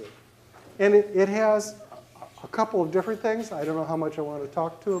really does it. And it has a couple of different things. I don't know how much I want to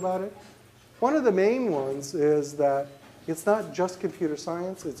talk to about it. One of the main ones is that it's not just computer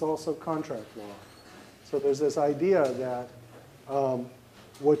science, it's also contract law. So there's this idea that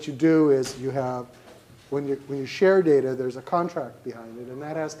what you do is you have, when you share data, there's a contract behind it, and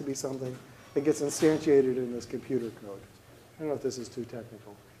that has to be something that gets instantiated in this computer code. I don't know if this is too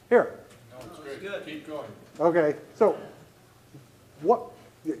technical. Here. No, it's great. Good. Keep going. Okay, so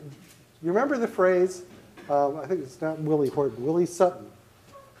you remember the phrase, I think it's not Willie Horton, Willie Sutton.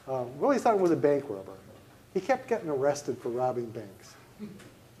 Willie Sutton was a bank robber. He kept getting arrested for robbing banks.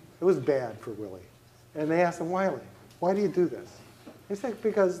 It was bad for Willie. And they asked him, Wiley, why do you do this? He said,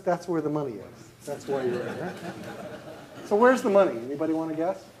 because that's where the money is. That's why you're there. So where's the money? Anybody want to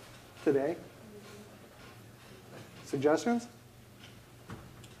guess? today? Suggestions?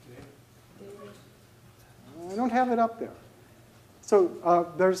 I don't have it up there.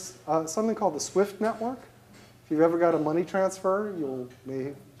 So there's something called the SWIFT network. If you've ever got a money transfer, you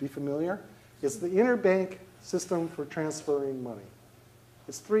may be familiar. It's the interbank system for transferring money.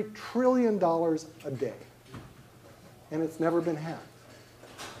 It's $3 trillion a day. And it's never been hacked.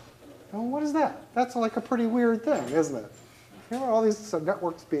 Well, what is that? That's like a pretty weird thing, isn't it? You know, all these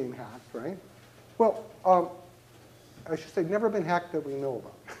networks being hacked, right? Well, I should say never been hacked that we know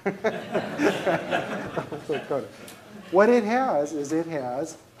about. What it has is it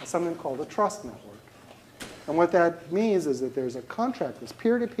has something called a trust network. And what that means is that there's a contract that's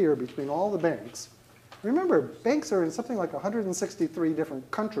peer-to-peer between all the banks. Remember, banks are in something like 163 different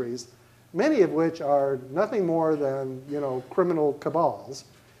countries, many of which are nothing more than, you know, criminal cabals.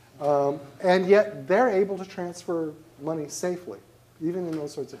 And yet they're able to transfer money safely, even in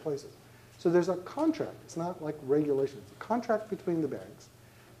those sorts of places. So there's a contract. It's not like regulation. It's a contract between the banks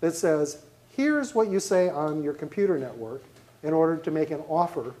that says, here's what you say on your computer network in order to make an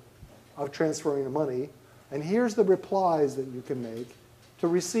offer of transferring the money. And here's the replies that you can make to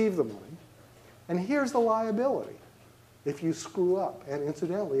receive the money. And here's the liability if you screw up. And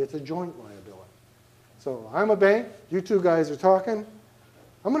incidentally, it's a joint liability. So I'm a bank. You two guys are talking.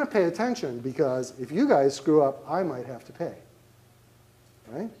 I'm going to pay attention because if you guys screw up, I might have to pay.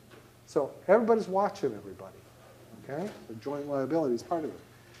 Right? So everybody's watching everybody. Okay? The joint liability is part of it.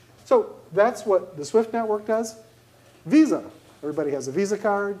 So that's what the SWIFT network does. Visa. Everybody has a Visa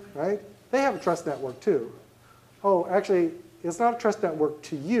card, right? They have a trust network too. Oh, actually, it's not a trust network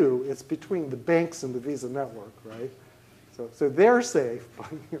to you. It's between the banks and the Visa network, right? So they're safe.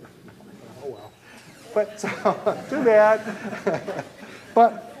 Oh, well. But too bad.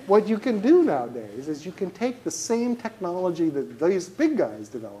 But what you can do nowadays is you can take the same technology that these big guys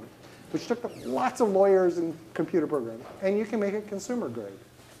developed, which took lots of lawyers and computer programming, and you can make it consumer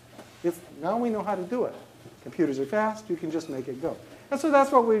grade. Now we know how to do it. Computers are fast. You can just make it go. And so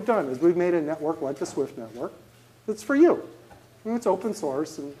that's what we've done, is we've made a network like the SWIFT network that's for you. And it's open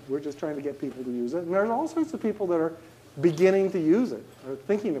source, and we're just trying to get people to use it. And there's all sorts of people that are beginning to use it, or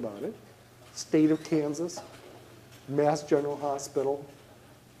thinking about it. State of Kansas, Mass General Hospital,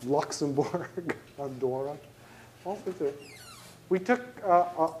 Luxembourg, Andorra, all sorts of. We took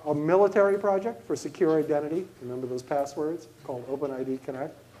a military project for secure identity. Remember those passwords? Called OpenID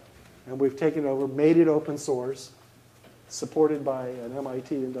Connect. And we've taken over, made it open source, supported by an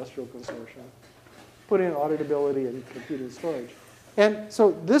MIT industrial consortium, put in auditability and computing storage. And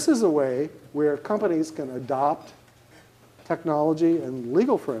so this is a way where companies can adopt technology and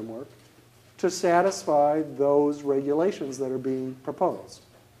legal framework to satisfy those regulations that are being proposed.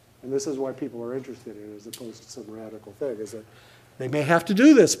 And this is why people are interested in it as opposed to some radical thing, is that they may have to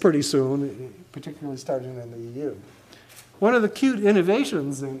do this pretty soon, particularly starting in the EU. One of the cute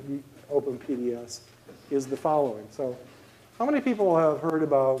innovations in OpenPDS is the following. So how many people have heard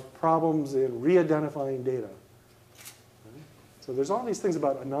about problems in re-identifying data? So there's all these things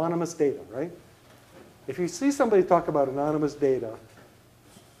about anonymous data, right? If you see somebody talk about anonymous data,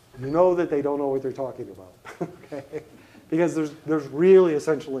 you know that they don't know what they're talking about, okay? Because there's really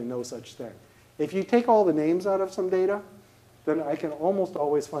essentially no such thing. If you take all the names out of some data, then I can almost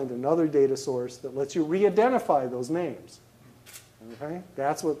always find another data source that lets you re-identify those names. Okay?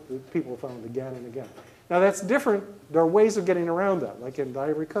 That's what the people found again and again. Now that's different. There are ways of getting around that. Like in the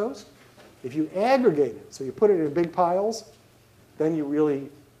Ivory Coast, if you aggregate it, so you put it in big piles, then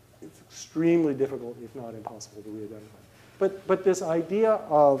it's extremely difficult, if not impossible, to re-identify. But this idea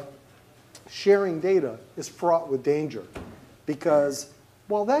of sharing data is fraught with danger because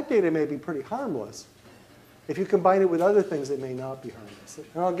while that data may be pretty harmless, if you combine it with other things, it may not be harmless.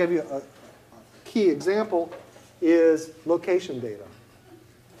 And I'll give you a key example is location data.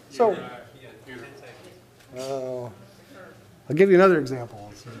 So, I'll give you another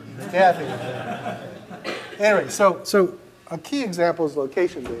example. Anyway, so a key example is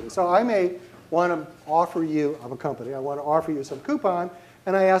location data. So I may want to offer you, I'm a company, I want to offer you some coupon,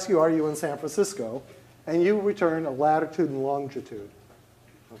 and I ask you, are you in San Francisco? And you return a latitude and longitude.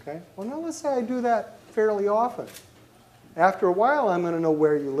 Okay? Well, now let's say I do that fairly often. After a while, I'm going to know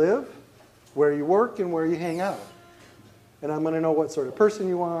where you live, where you work, and where you hang out. And I'm going to know what sort of person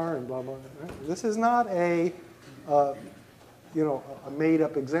you are, and blah, blah, blah. This is not a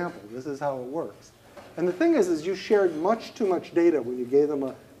made-up example. This is how it works. And the thing is you shared much too much data when you gave them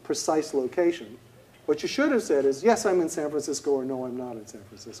a precise location. What you should have said is, yes, I'm in San Francisco, or no, I'm not in San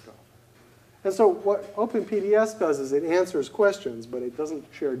Francisco. And so what OpenPDS does is it answers questions, but it doesn't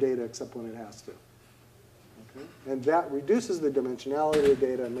share data except when it has to. Okay? And that reduces the dimensionality of the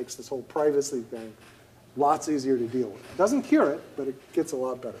data and makes this whole privacy thing lots easier to deal with. It doesn't cure it, but it gets a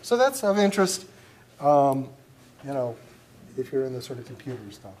lot better. So that's of interest, if you're in the sort of computer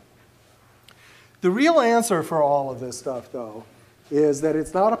stuff. The real answer for all of this stuff, though, is that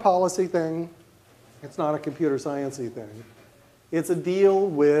it's not a policy thing. It's not a computer science-y thing. It's a deal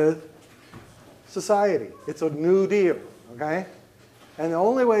with society. It's a new deal, okay? And the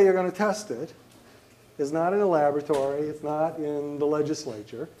only way you're going to test it is not in a laboratory. It's not in the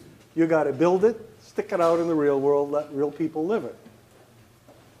legislature. You got to build it, stick it out in the real world, let real people live it.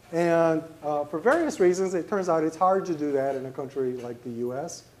 And for various reasons, it turns out it's hard to do that in a country like the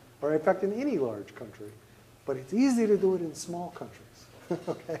US, or in fact in any large country. But it's easy to do it in small countries,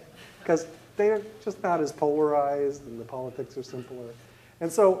 okay? Because they're just not as polarized and the politics are simpler. And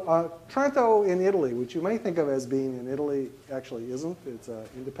so Trento in Italy, which you may think of as being in Italy, actually isn't. It's an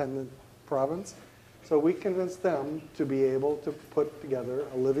independent province. So we convinced them to be able to put together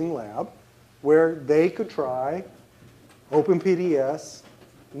a living lab where they could try OpenPDS,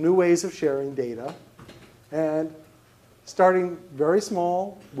 new ways of sharing data, and starting very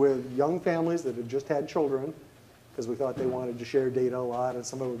small with young families that had just had children, because we thought they wanted to share data a lot, and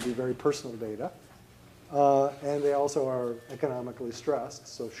some of it would be very personal data. And they also are economically stressed,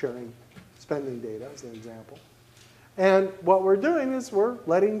 so sharing spending data as an example. And what we're doing is we're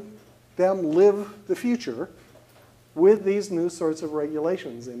letting them live the future with these new sorts of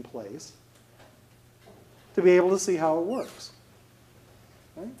regulations in place to be able to see how it works.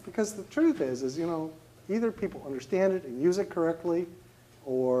 Right? Because the truth is, either people understand it and use it correctly,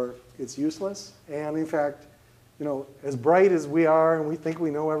 or it's useless. And in fact, as bright as we are and we think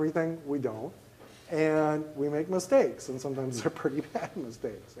we know everything, we don't. And we make mistakes, and sometimes they're pretty bad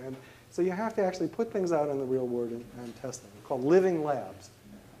mistakes. And so you have to actually put things out in the real world and test them. They're called living labs.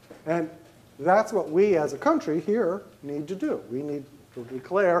 And that's what we as a country here need to do. We need to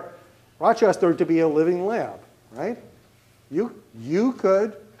declare Rochester to be a living lab, right? You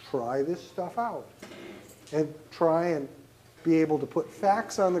could try this stuff out and try and be able to put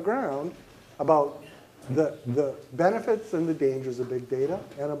facts on the ground about the benefits and the dangers of big data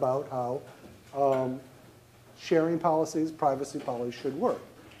and about how sharing policies, privacy policies should work.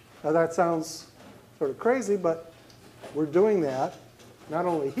 Now that sounds sort of crazy, but we're doing that not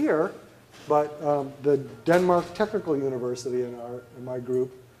only here, but the Denmark Technical University in my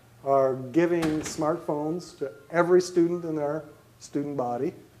group are giving smartphones to every student in their student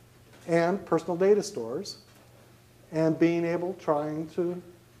body and personal data stores and being able, trying to,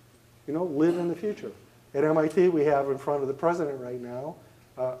 live in the future. At MIT, we have in front of the president right now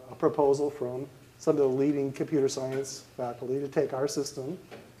a proposal from some of the leading computer science faculty to take our system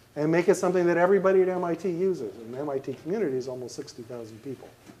and make it something that everybody at MIT uses. And the MIT community is almost 60,000 people.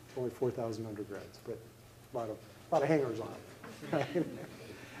 It's only 4,000 undergrads, but a lot of hangers-on. Right?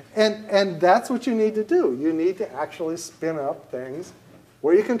 And that's what you need to do. You need to actually spin up things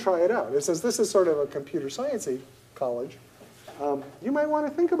where you can try it out. It says this is sort of a computer sciencey college. You might want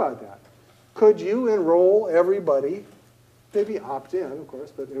to think about that. Could you enroll everybody, maybe opt in, of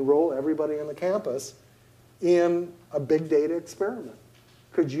course, but enroll everybody on the campus in a big data experiment?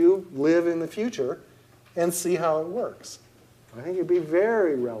 Could you live in the future and see how it works? I think it'd be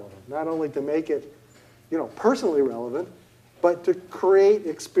very relevant, not only to make it, personally relevant, but to create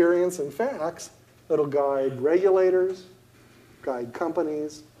experience and facts that'll guide regulators, guide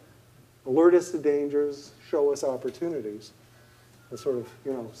companies, alert us to dangers, show us opportunities, and sort of,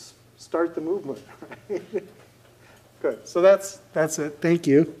 start the movement. Right? Good. So that's it. Thank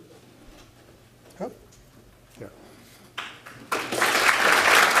you. Oh. Yeah.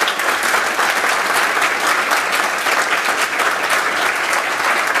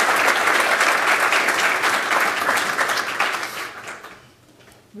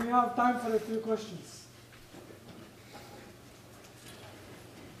 We have time for a few questions.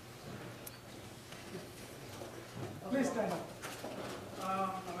 Please stand up. I'm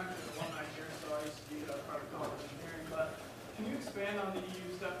actually an alumni here, so I used to be a part of college engineering, but can you expand on the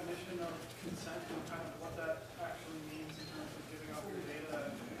EU's definition of consent and kind of what that actually means in terms of giving up your data,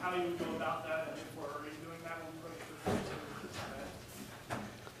 and how you go about that, and if we're already doing that when we register for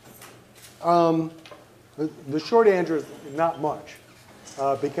The short answer is not much,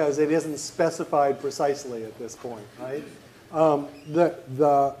 because it isn't specified precisely at this point, right?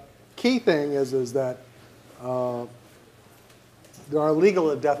 The key thing is that there are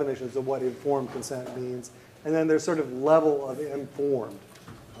legal definitions of what informed consent means, and then there's sort of level of informed,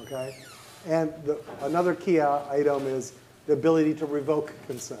 okay? And another key item is the ability to revoke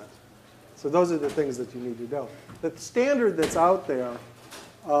consent. So those are the things that you need to know. The standard that's out there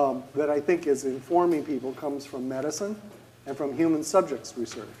that I think is informing people comes from medicine and from human subjects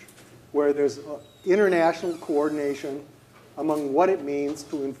research, where there's international coordination among what it means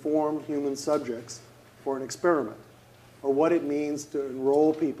to inform human subjects for an experiment, or what it means to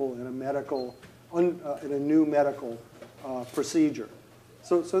enroll people in a new medical procedure.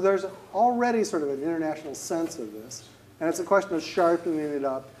 So there's already sort of an international sense of this, and it's a question of sharpening it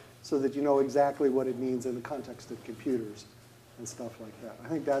up so that you know exactly what it means in the context of computers and stuff like that. I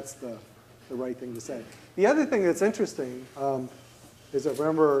think that's the right thing to say. The other thing that's interesting is that,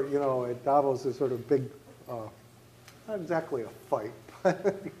 remember, at Davos, there's sort of big, not exactly a fight,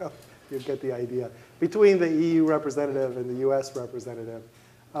 but you get the idea, between the EU representative and the US representative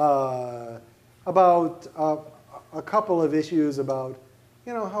about a couple of issues about,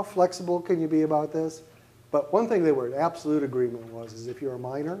 how flexible can you be about this? But one thing they were in absolute agreement is if you're a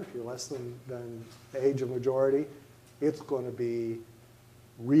minor, if you're less than the age of majority, it's going to be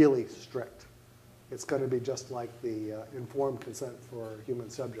really strict. It's going to be just like the informed consent for human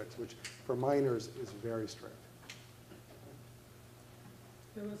subjects, which for minors is very strict.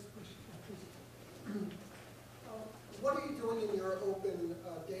 There was a question. What are you doing in your open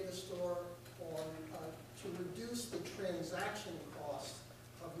data store to reduce the transaction cost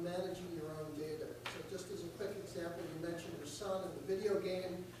of managing your own data? So just as a quick example, you mentioned your son in the video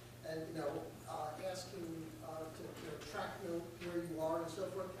game, and asking to track where you are and so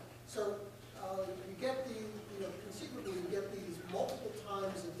forth. So you get conceivably you get these multiple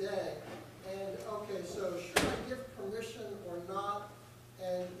times a day, and okay, so should I give permission or not?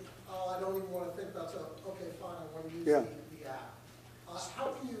 And I don't even want to think about, so okay, fine, I want to use the app. How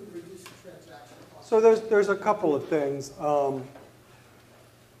can you reduce the transaction cost? So there's a couple of things. For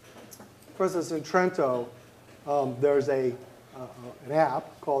instance, in Trento, there's an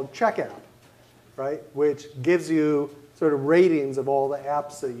app called Check App, right, which gives you sort of ratings of all the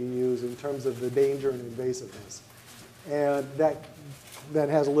apps that you use in terms of the danger and invasiveness. And that then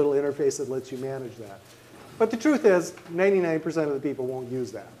has a little interface that lets you manage that. But the truth is, 99% of the people won't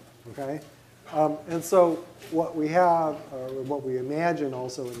use that, okay? And so what we have, or what we imagine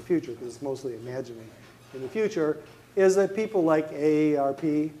also in the future, because it's mostly imagining in the future, is that people like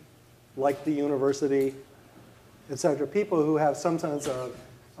AARP, like the university, et cetera, people who have some sense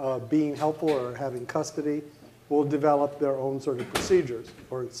of being helpful or having custody will develop their own sort of procedures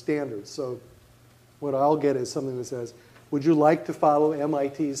or standards. So what I'll get is something that says, would you like to follow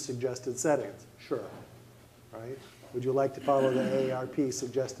MIT's suggested settings? Sure, right? Would you like to follow the AARP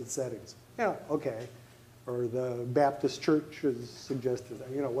suggested settings? Yeah, okay. Or the Baptist Church's suggested,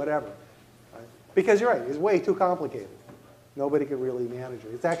 whatever. Right? Because you're right, it's way too complicated. Nobody can really manage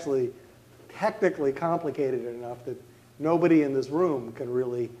it. It's actually technically complicated enough that nobody in this room can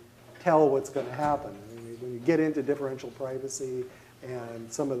really tell what's going to happen. I mean, when you get into differential privacy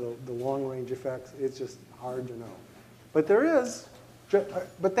and some of the long-range effects, it's just hard to know. But there is,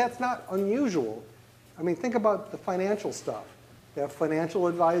 but that's not unusual. I mean, think about the financial stuff. You have financial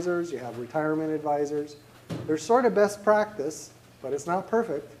advisors, you have retirement advisors. They're sort of best practice, but it's not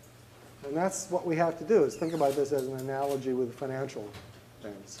perfect. And that's what we have to do, is think about this as an analogy with financial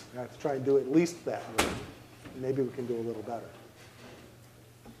things. We have to try and do at least that way. Maybe we can do a little better.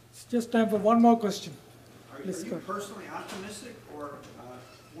 It's just time for one more question. Are you personally optimistic or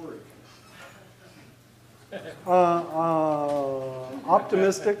worried?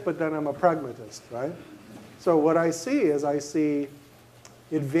 Optimistic, but then I'm a pragmatist, right? So what I see is I see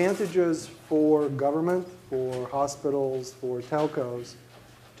advantages for government, for hospitals, for telcos,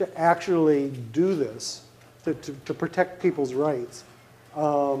 to actually do this, to protect people's rights,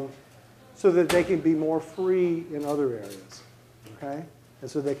 so that they can be more free in other areas, okay? And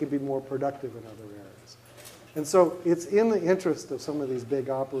so they can be more productive in other areas. And so it's in the interest of some of these big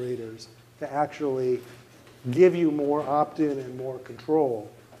operators to actually give you more opt-in and more control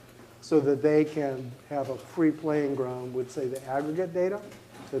so that they can have a free playing ground with, say, the aggregate data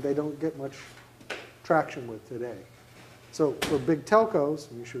that they don't get much traction with today. So for big telcos,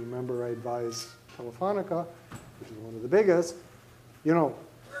 and you should remember I advise Telefonica, which is one of the biggest,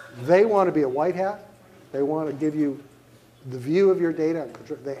 they want to be a white hat. They want to give you the view of your data.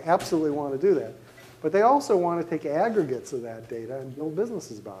 They absolutely want to do that. But they also want to take aggregates of that data and build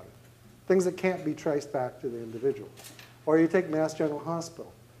businesses about it. Things that can't be traced back to the individual. Or you take Mass General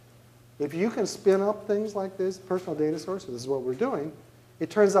Hospital. If you can spin up things like this, personal data sources, this is what we're doing, it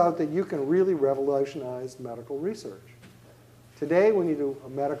turns out that you can really revolutionize medical research. Today, when you do a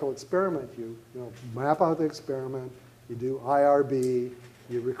medical experiment, you map out the experiment, you do IRB,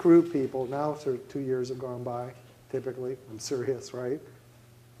 you recruit people. Now, sort of 2 years have gone by, typically. I'm serious, right?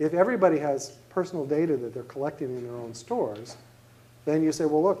 If everybody has personal data that they're collecting in their own stores, then you say,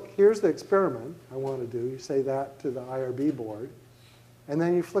 well, look, here's the experiment I want to do. You say that to the IRB board, and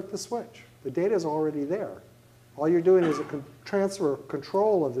then you flick the switch. The data is already there. All you're doing is a transfer of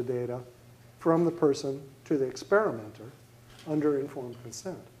control of the data from the person to the experimenter under informed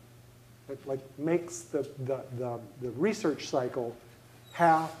consent. It like makes the research cycle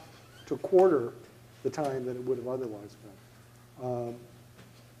half to quarter the time that it would have otherwise been.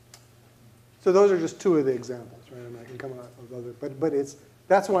 So those are just two of the examples, right? And I can come up with other, but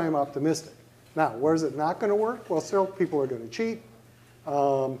that's why I'm optimistic. Now, where is it not going to work? Well, still people are going to cheat.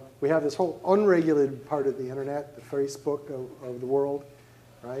 We have this whole unregulated part of the internet, the Facebook of the world,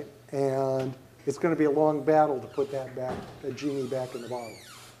 right? And it's going to be a long battle to put that genie back in the bottle.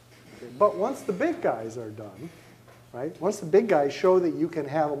 Okay? But once the big guys are done, right? Once the big guys show that you can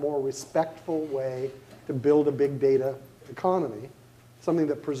have a more respectful way to build a big data economy, something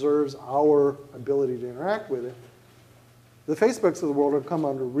that preserves our ability to interact with it, the Facebooks of the world will come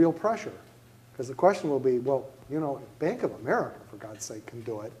under real pressure. Because the question will be, well, you know, if Bank of America, for God's sake, can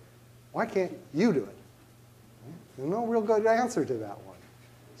do it, why can't you do it? There's no real good answer to that one.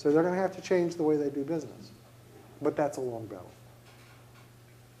 So they're going to have to change the way they do business. But that's a long battle.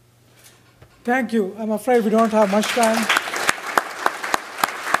 Thank you. I'm afraid we don't have much time.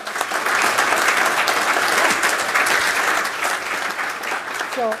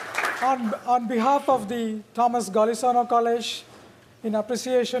 So on behalf of the Thomas Golisano College, in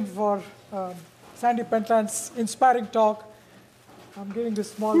appreciation for Sandy Pentland's inspiring talk, I'm giving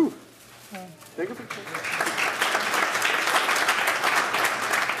this small... Take a picture.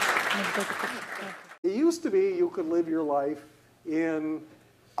 It used to be you could live your life in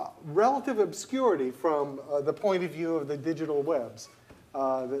relative obscurity from the point of view of the digital webs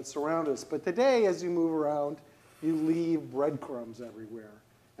that surround us. But today, as you move around, you leave breadcrumbs everywhere.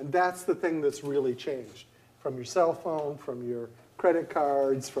 And that's the thing that's really changed. From your cell phone, from your credit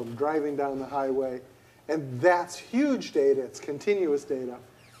cards, from driving down the highway. And that's huge data. It's continuous data.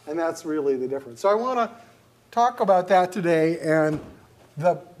 And that's really the difference. So I want to talk about that today and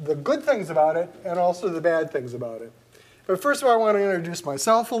the good things about it and also the bad things about it. But first of all, I want to introduce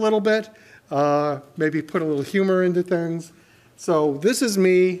myself a little bit, maybe put a little humor into things. So this is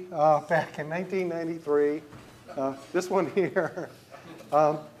me back in 1993, this one here.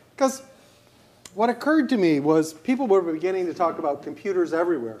 Because what occurred to me was people were beginning to talk about computers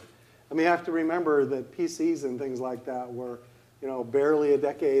everywhere. I mean, you have to remember that PCs and things like that were, you know, barely a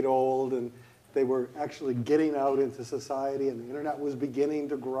decade old, and they were actually getting out into society, and the internet was beginning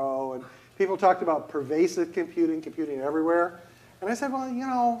to grow, and people talked about pervasive computing everywhere. And I said, well, you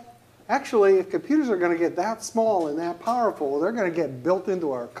know, actually, if computers are going to get that small and that powerful, they're going to get built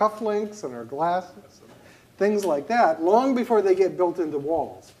into our cufflinks and our glasses, and things like that, long before they get built into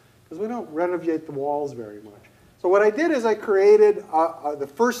walls, because we don't renovate the walls very much. So what I did is I created the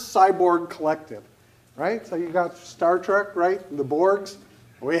first cyborg collective, right? So you got Star Trek, right? And the Borgs.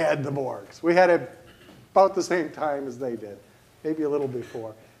 We had the Borgs. We had it about the same time as they did, maybe a little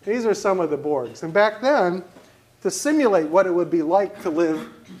before. These are some of the Borgs. And back then, to simulate what it would be like to live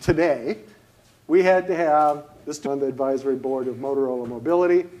today, we had to have this on the advisory board of Motorola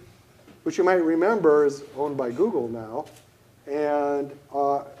Mobility, which you might remember is owned by Google now. And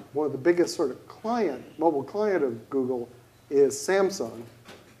one of the biggest sort of mobile client of Google is Samsung.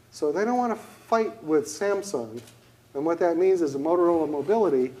 So they don't want to fight with Samsung. And what that means is the Motorola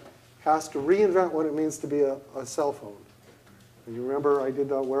Mobility has to reinvent what it means to be a cell phone. And you remember I did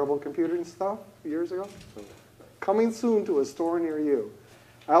the wearable computing stuff years ago? So, coming soon to a store near you.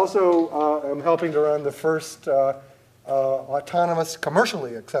 I also am helping to run the first autonomous,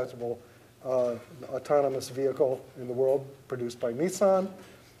 commercially accessible autonomous vehicle in the world produced by Nissan.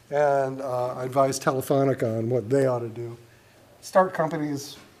 And I advise Telefonica on what they ought to do. Start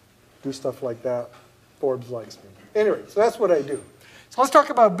companies, do stuff like that. Forbes likes me. Anyway, so that's what I do. So let's talk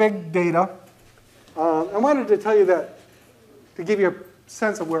about big data. I wanted to tell you that to give you a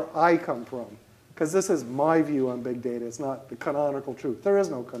sense of where I come from, because this is my view on big data. It's not the canonical truth. There is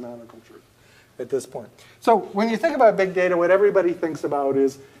no canonical truth at this point. So when you think about big data, what everybody thinks about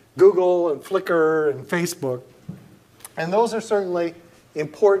is Google and Flickr and Facebook. And those are certainly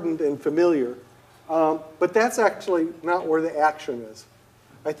important and familiar. But that's actually not where the action is.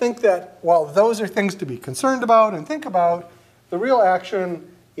 I think that while those are things to be concerned about and think about, the real action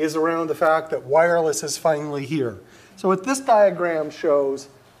is around the fact that wireless is finally here. So what this diagram shows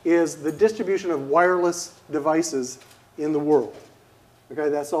is the distribution of wireless devices in the world. Okay,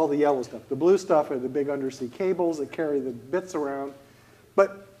 that's all the yellow stuff. The blue stuff are the big undersea cables that carry the bits around.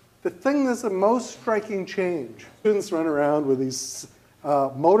 But the thing that's the most striking change, students run around with these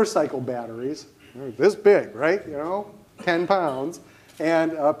motorcycle batteries, they're this big, right? You know, 10 pounds.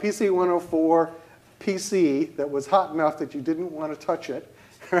 and a PC-104 PC that was hot enough that you didn't want to touch it,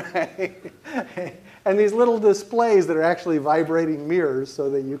 right? And these little displays that are actually vibrating mirrors so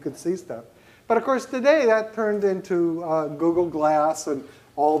that you could see stuff. But of course, today that turned into Google Glass and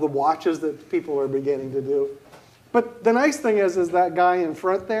all the watches that people are beginning to do. But the nice thing is that guy in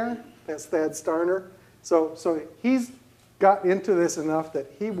front there, that's Thad Starner. So he's got into this enough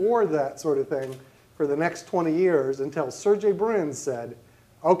that he wore that sort of thing for the next 20 years until Sergey Brin said,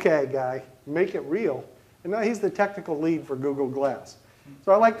 okay, guy, make it real. And now he's the technical lead for Google Glass.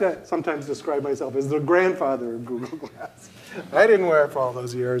 So I like to sometimes describe myself as the grandfather of Google Glass. I didn't wear it for all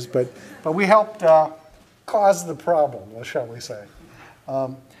those years, but we helped cause the problem, shall we say.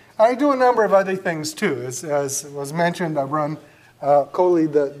 I do a number of other things too. As was mentioned, I run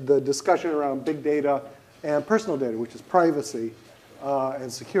co-lead the discussion around big data and personal data, which is privacy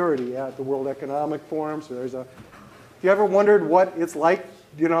and security at the World Economic Forum. So there's a, if you ever wondered what it's like,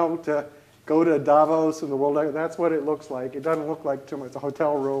 you know, to go to Davos and the World, that's what it looks like. It doesn't look like too much. It's a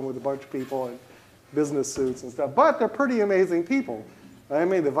hotel room with a bunch of people in business suits and stuff, but they're pretty amazing people. I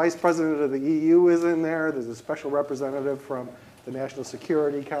mean, the vice president of the EU is in there. There's a special representative from the National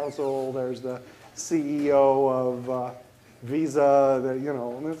Security Council. There's the CEO of Visa. You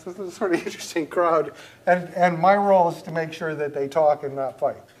know, it's a sort of interesting crowd. And my role is to make sure that they talk and not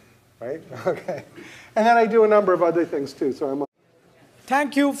fight, right? Okay. And then I do a number of other things too. So I'm.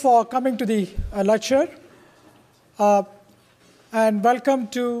 Thank you for coming to the lecture. And welcome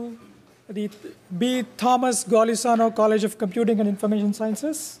to the B. Thomas Golisano College of Computing and Information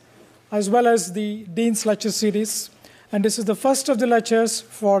Sciences, as well as the Dean's Lecture Series. And this is the first of the lectures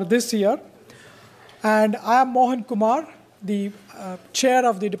for this year. And I am Mohan Kumar, the chair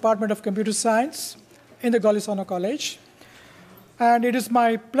of the Department of Computer Science in the Golisano College. And it is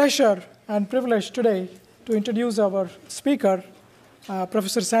my pleasure and privilege today to introduce our speaker,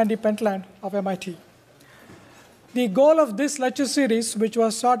 Professor Sandy Pentland of MIT. The goal of this lecture series, which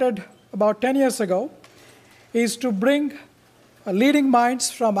was started about 10 years ago, is to bring leading minds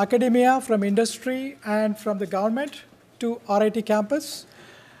from academia, from industry, and from the government to RIT campus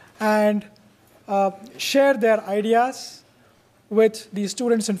and share their ideas with the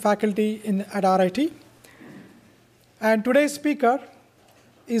students and faculty at RIT. And today's speaker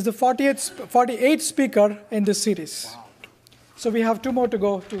is the 48th speaker in this series. Wow. So we have 2 more to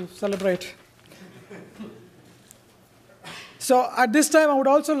go to celebrate. So at this time, I would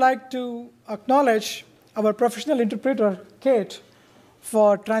also like to acknowledge our professional interpreter, Kate,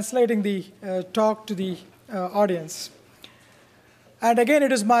 for translating the talk to the audience. And again,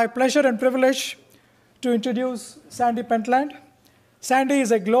 it is my pleasure and privilege to introduce Sandy Pentland. Sandy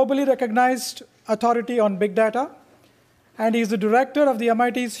is a globally recognized authority on big data, and he is the director of the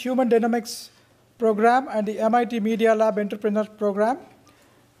MIT's Human Dynamics program and the MIT Media Lab Entrepreneur program.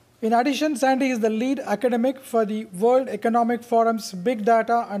 In addition, Sandy is the lead academic for the World Economic Forum's Big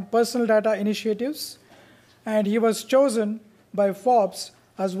Data and Personal Data initiatives, and he was chosen by Forbes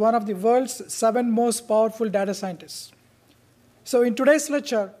as one of the world's 7 most powerful data scientists. So in today's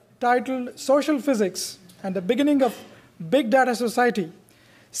lecture, titled Social Physics and the Beginning of Big Data Society,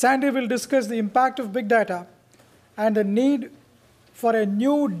 Sandy will discuss the impact of big data and the need for a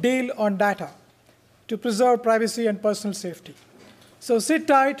new deal on data to preserve privacy and personal safety. So sit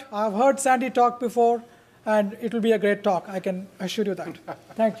tight. I've heard Sandy talk before, and it will be a great talk. I can assure you that.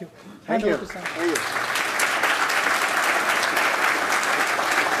 Thank you. Thank you. Thank you.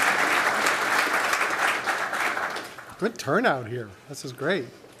 Good turnout here. This is great.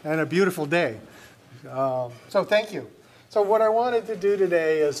 And a beautiful day. So thank you. So what I wanted to do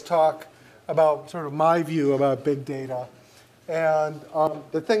today is talk about sort of my view about big data and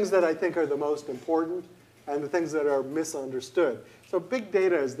the things that I think are the most important and the things that are misunderstood. So big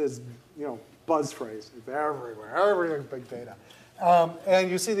data is this, you know, buzz phrase. It's everywhere. Everything's big data. And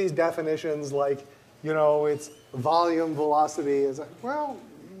you see these definitions like, you know, it's volume, velocity. Is like, well,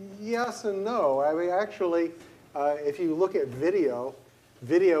 yes and no. I mean, actually, if you look at video,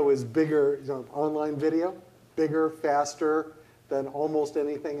 video is bigger, you know, online video, bigger, faster than almost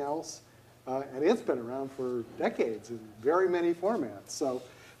anything else. And it's been around for decades in very many formats. So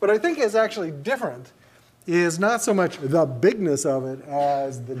what I think is actually different is not so much the bigness of it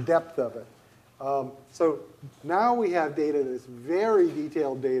as the depth of it. So now we have data that's very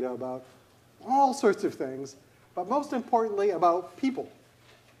detailed data about all sorts of things, but most importantly about people.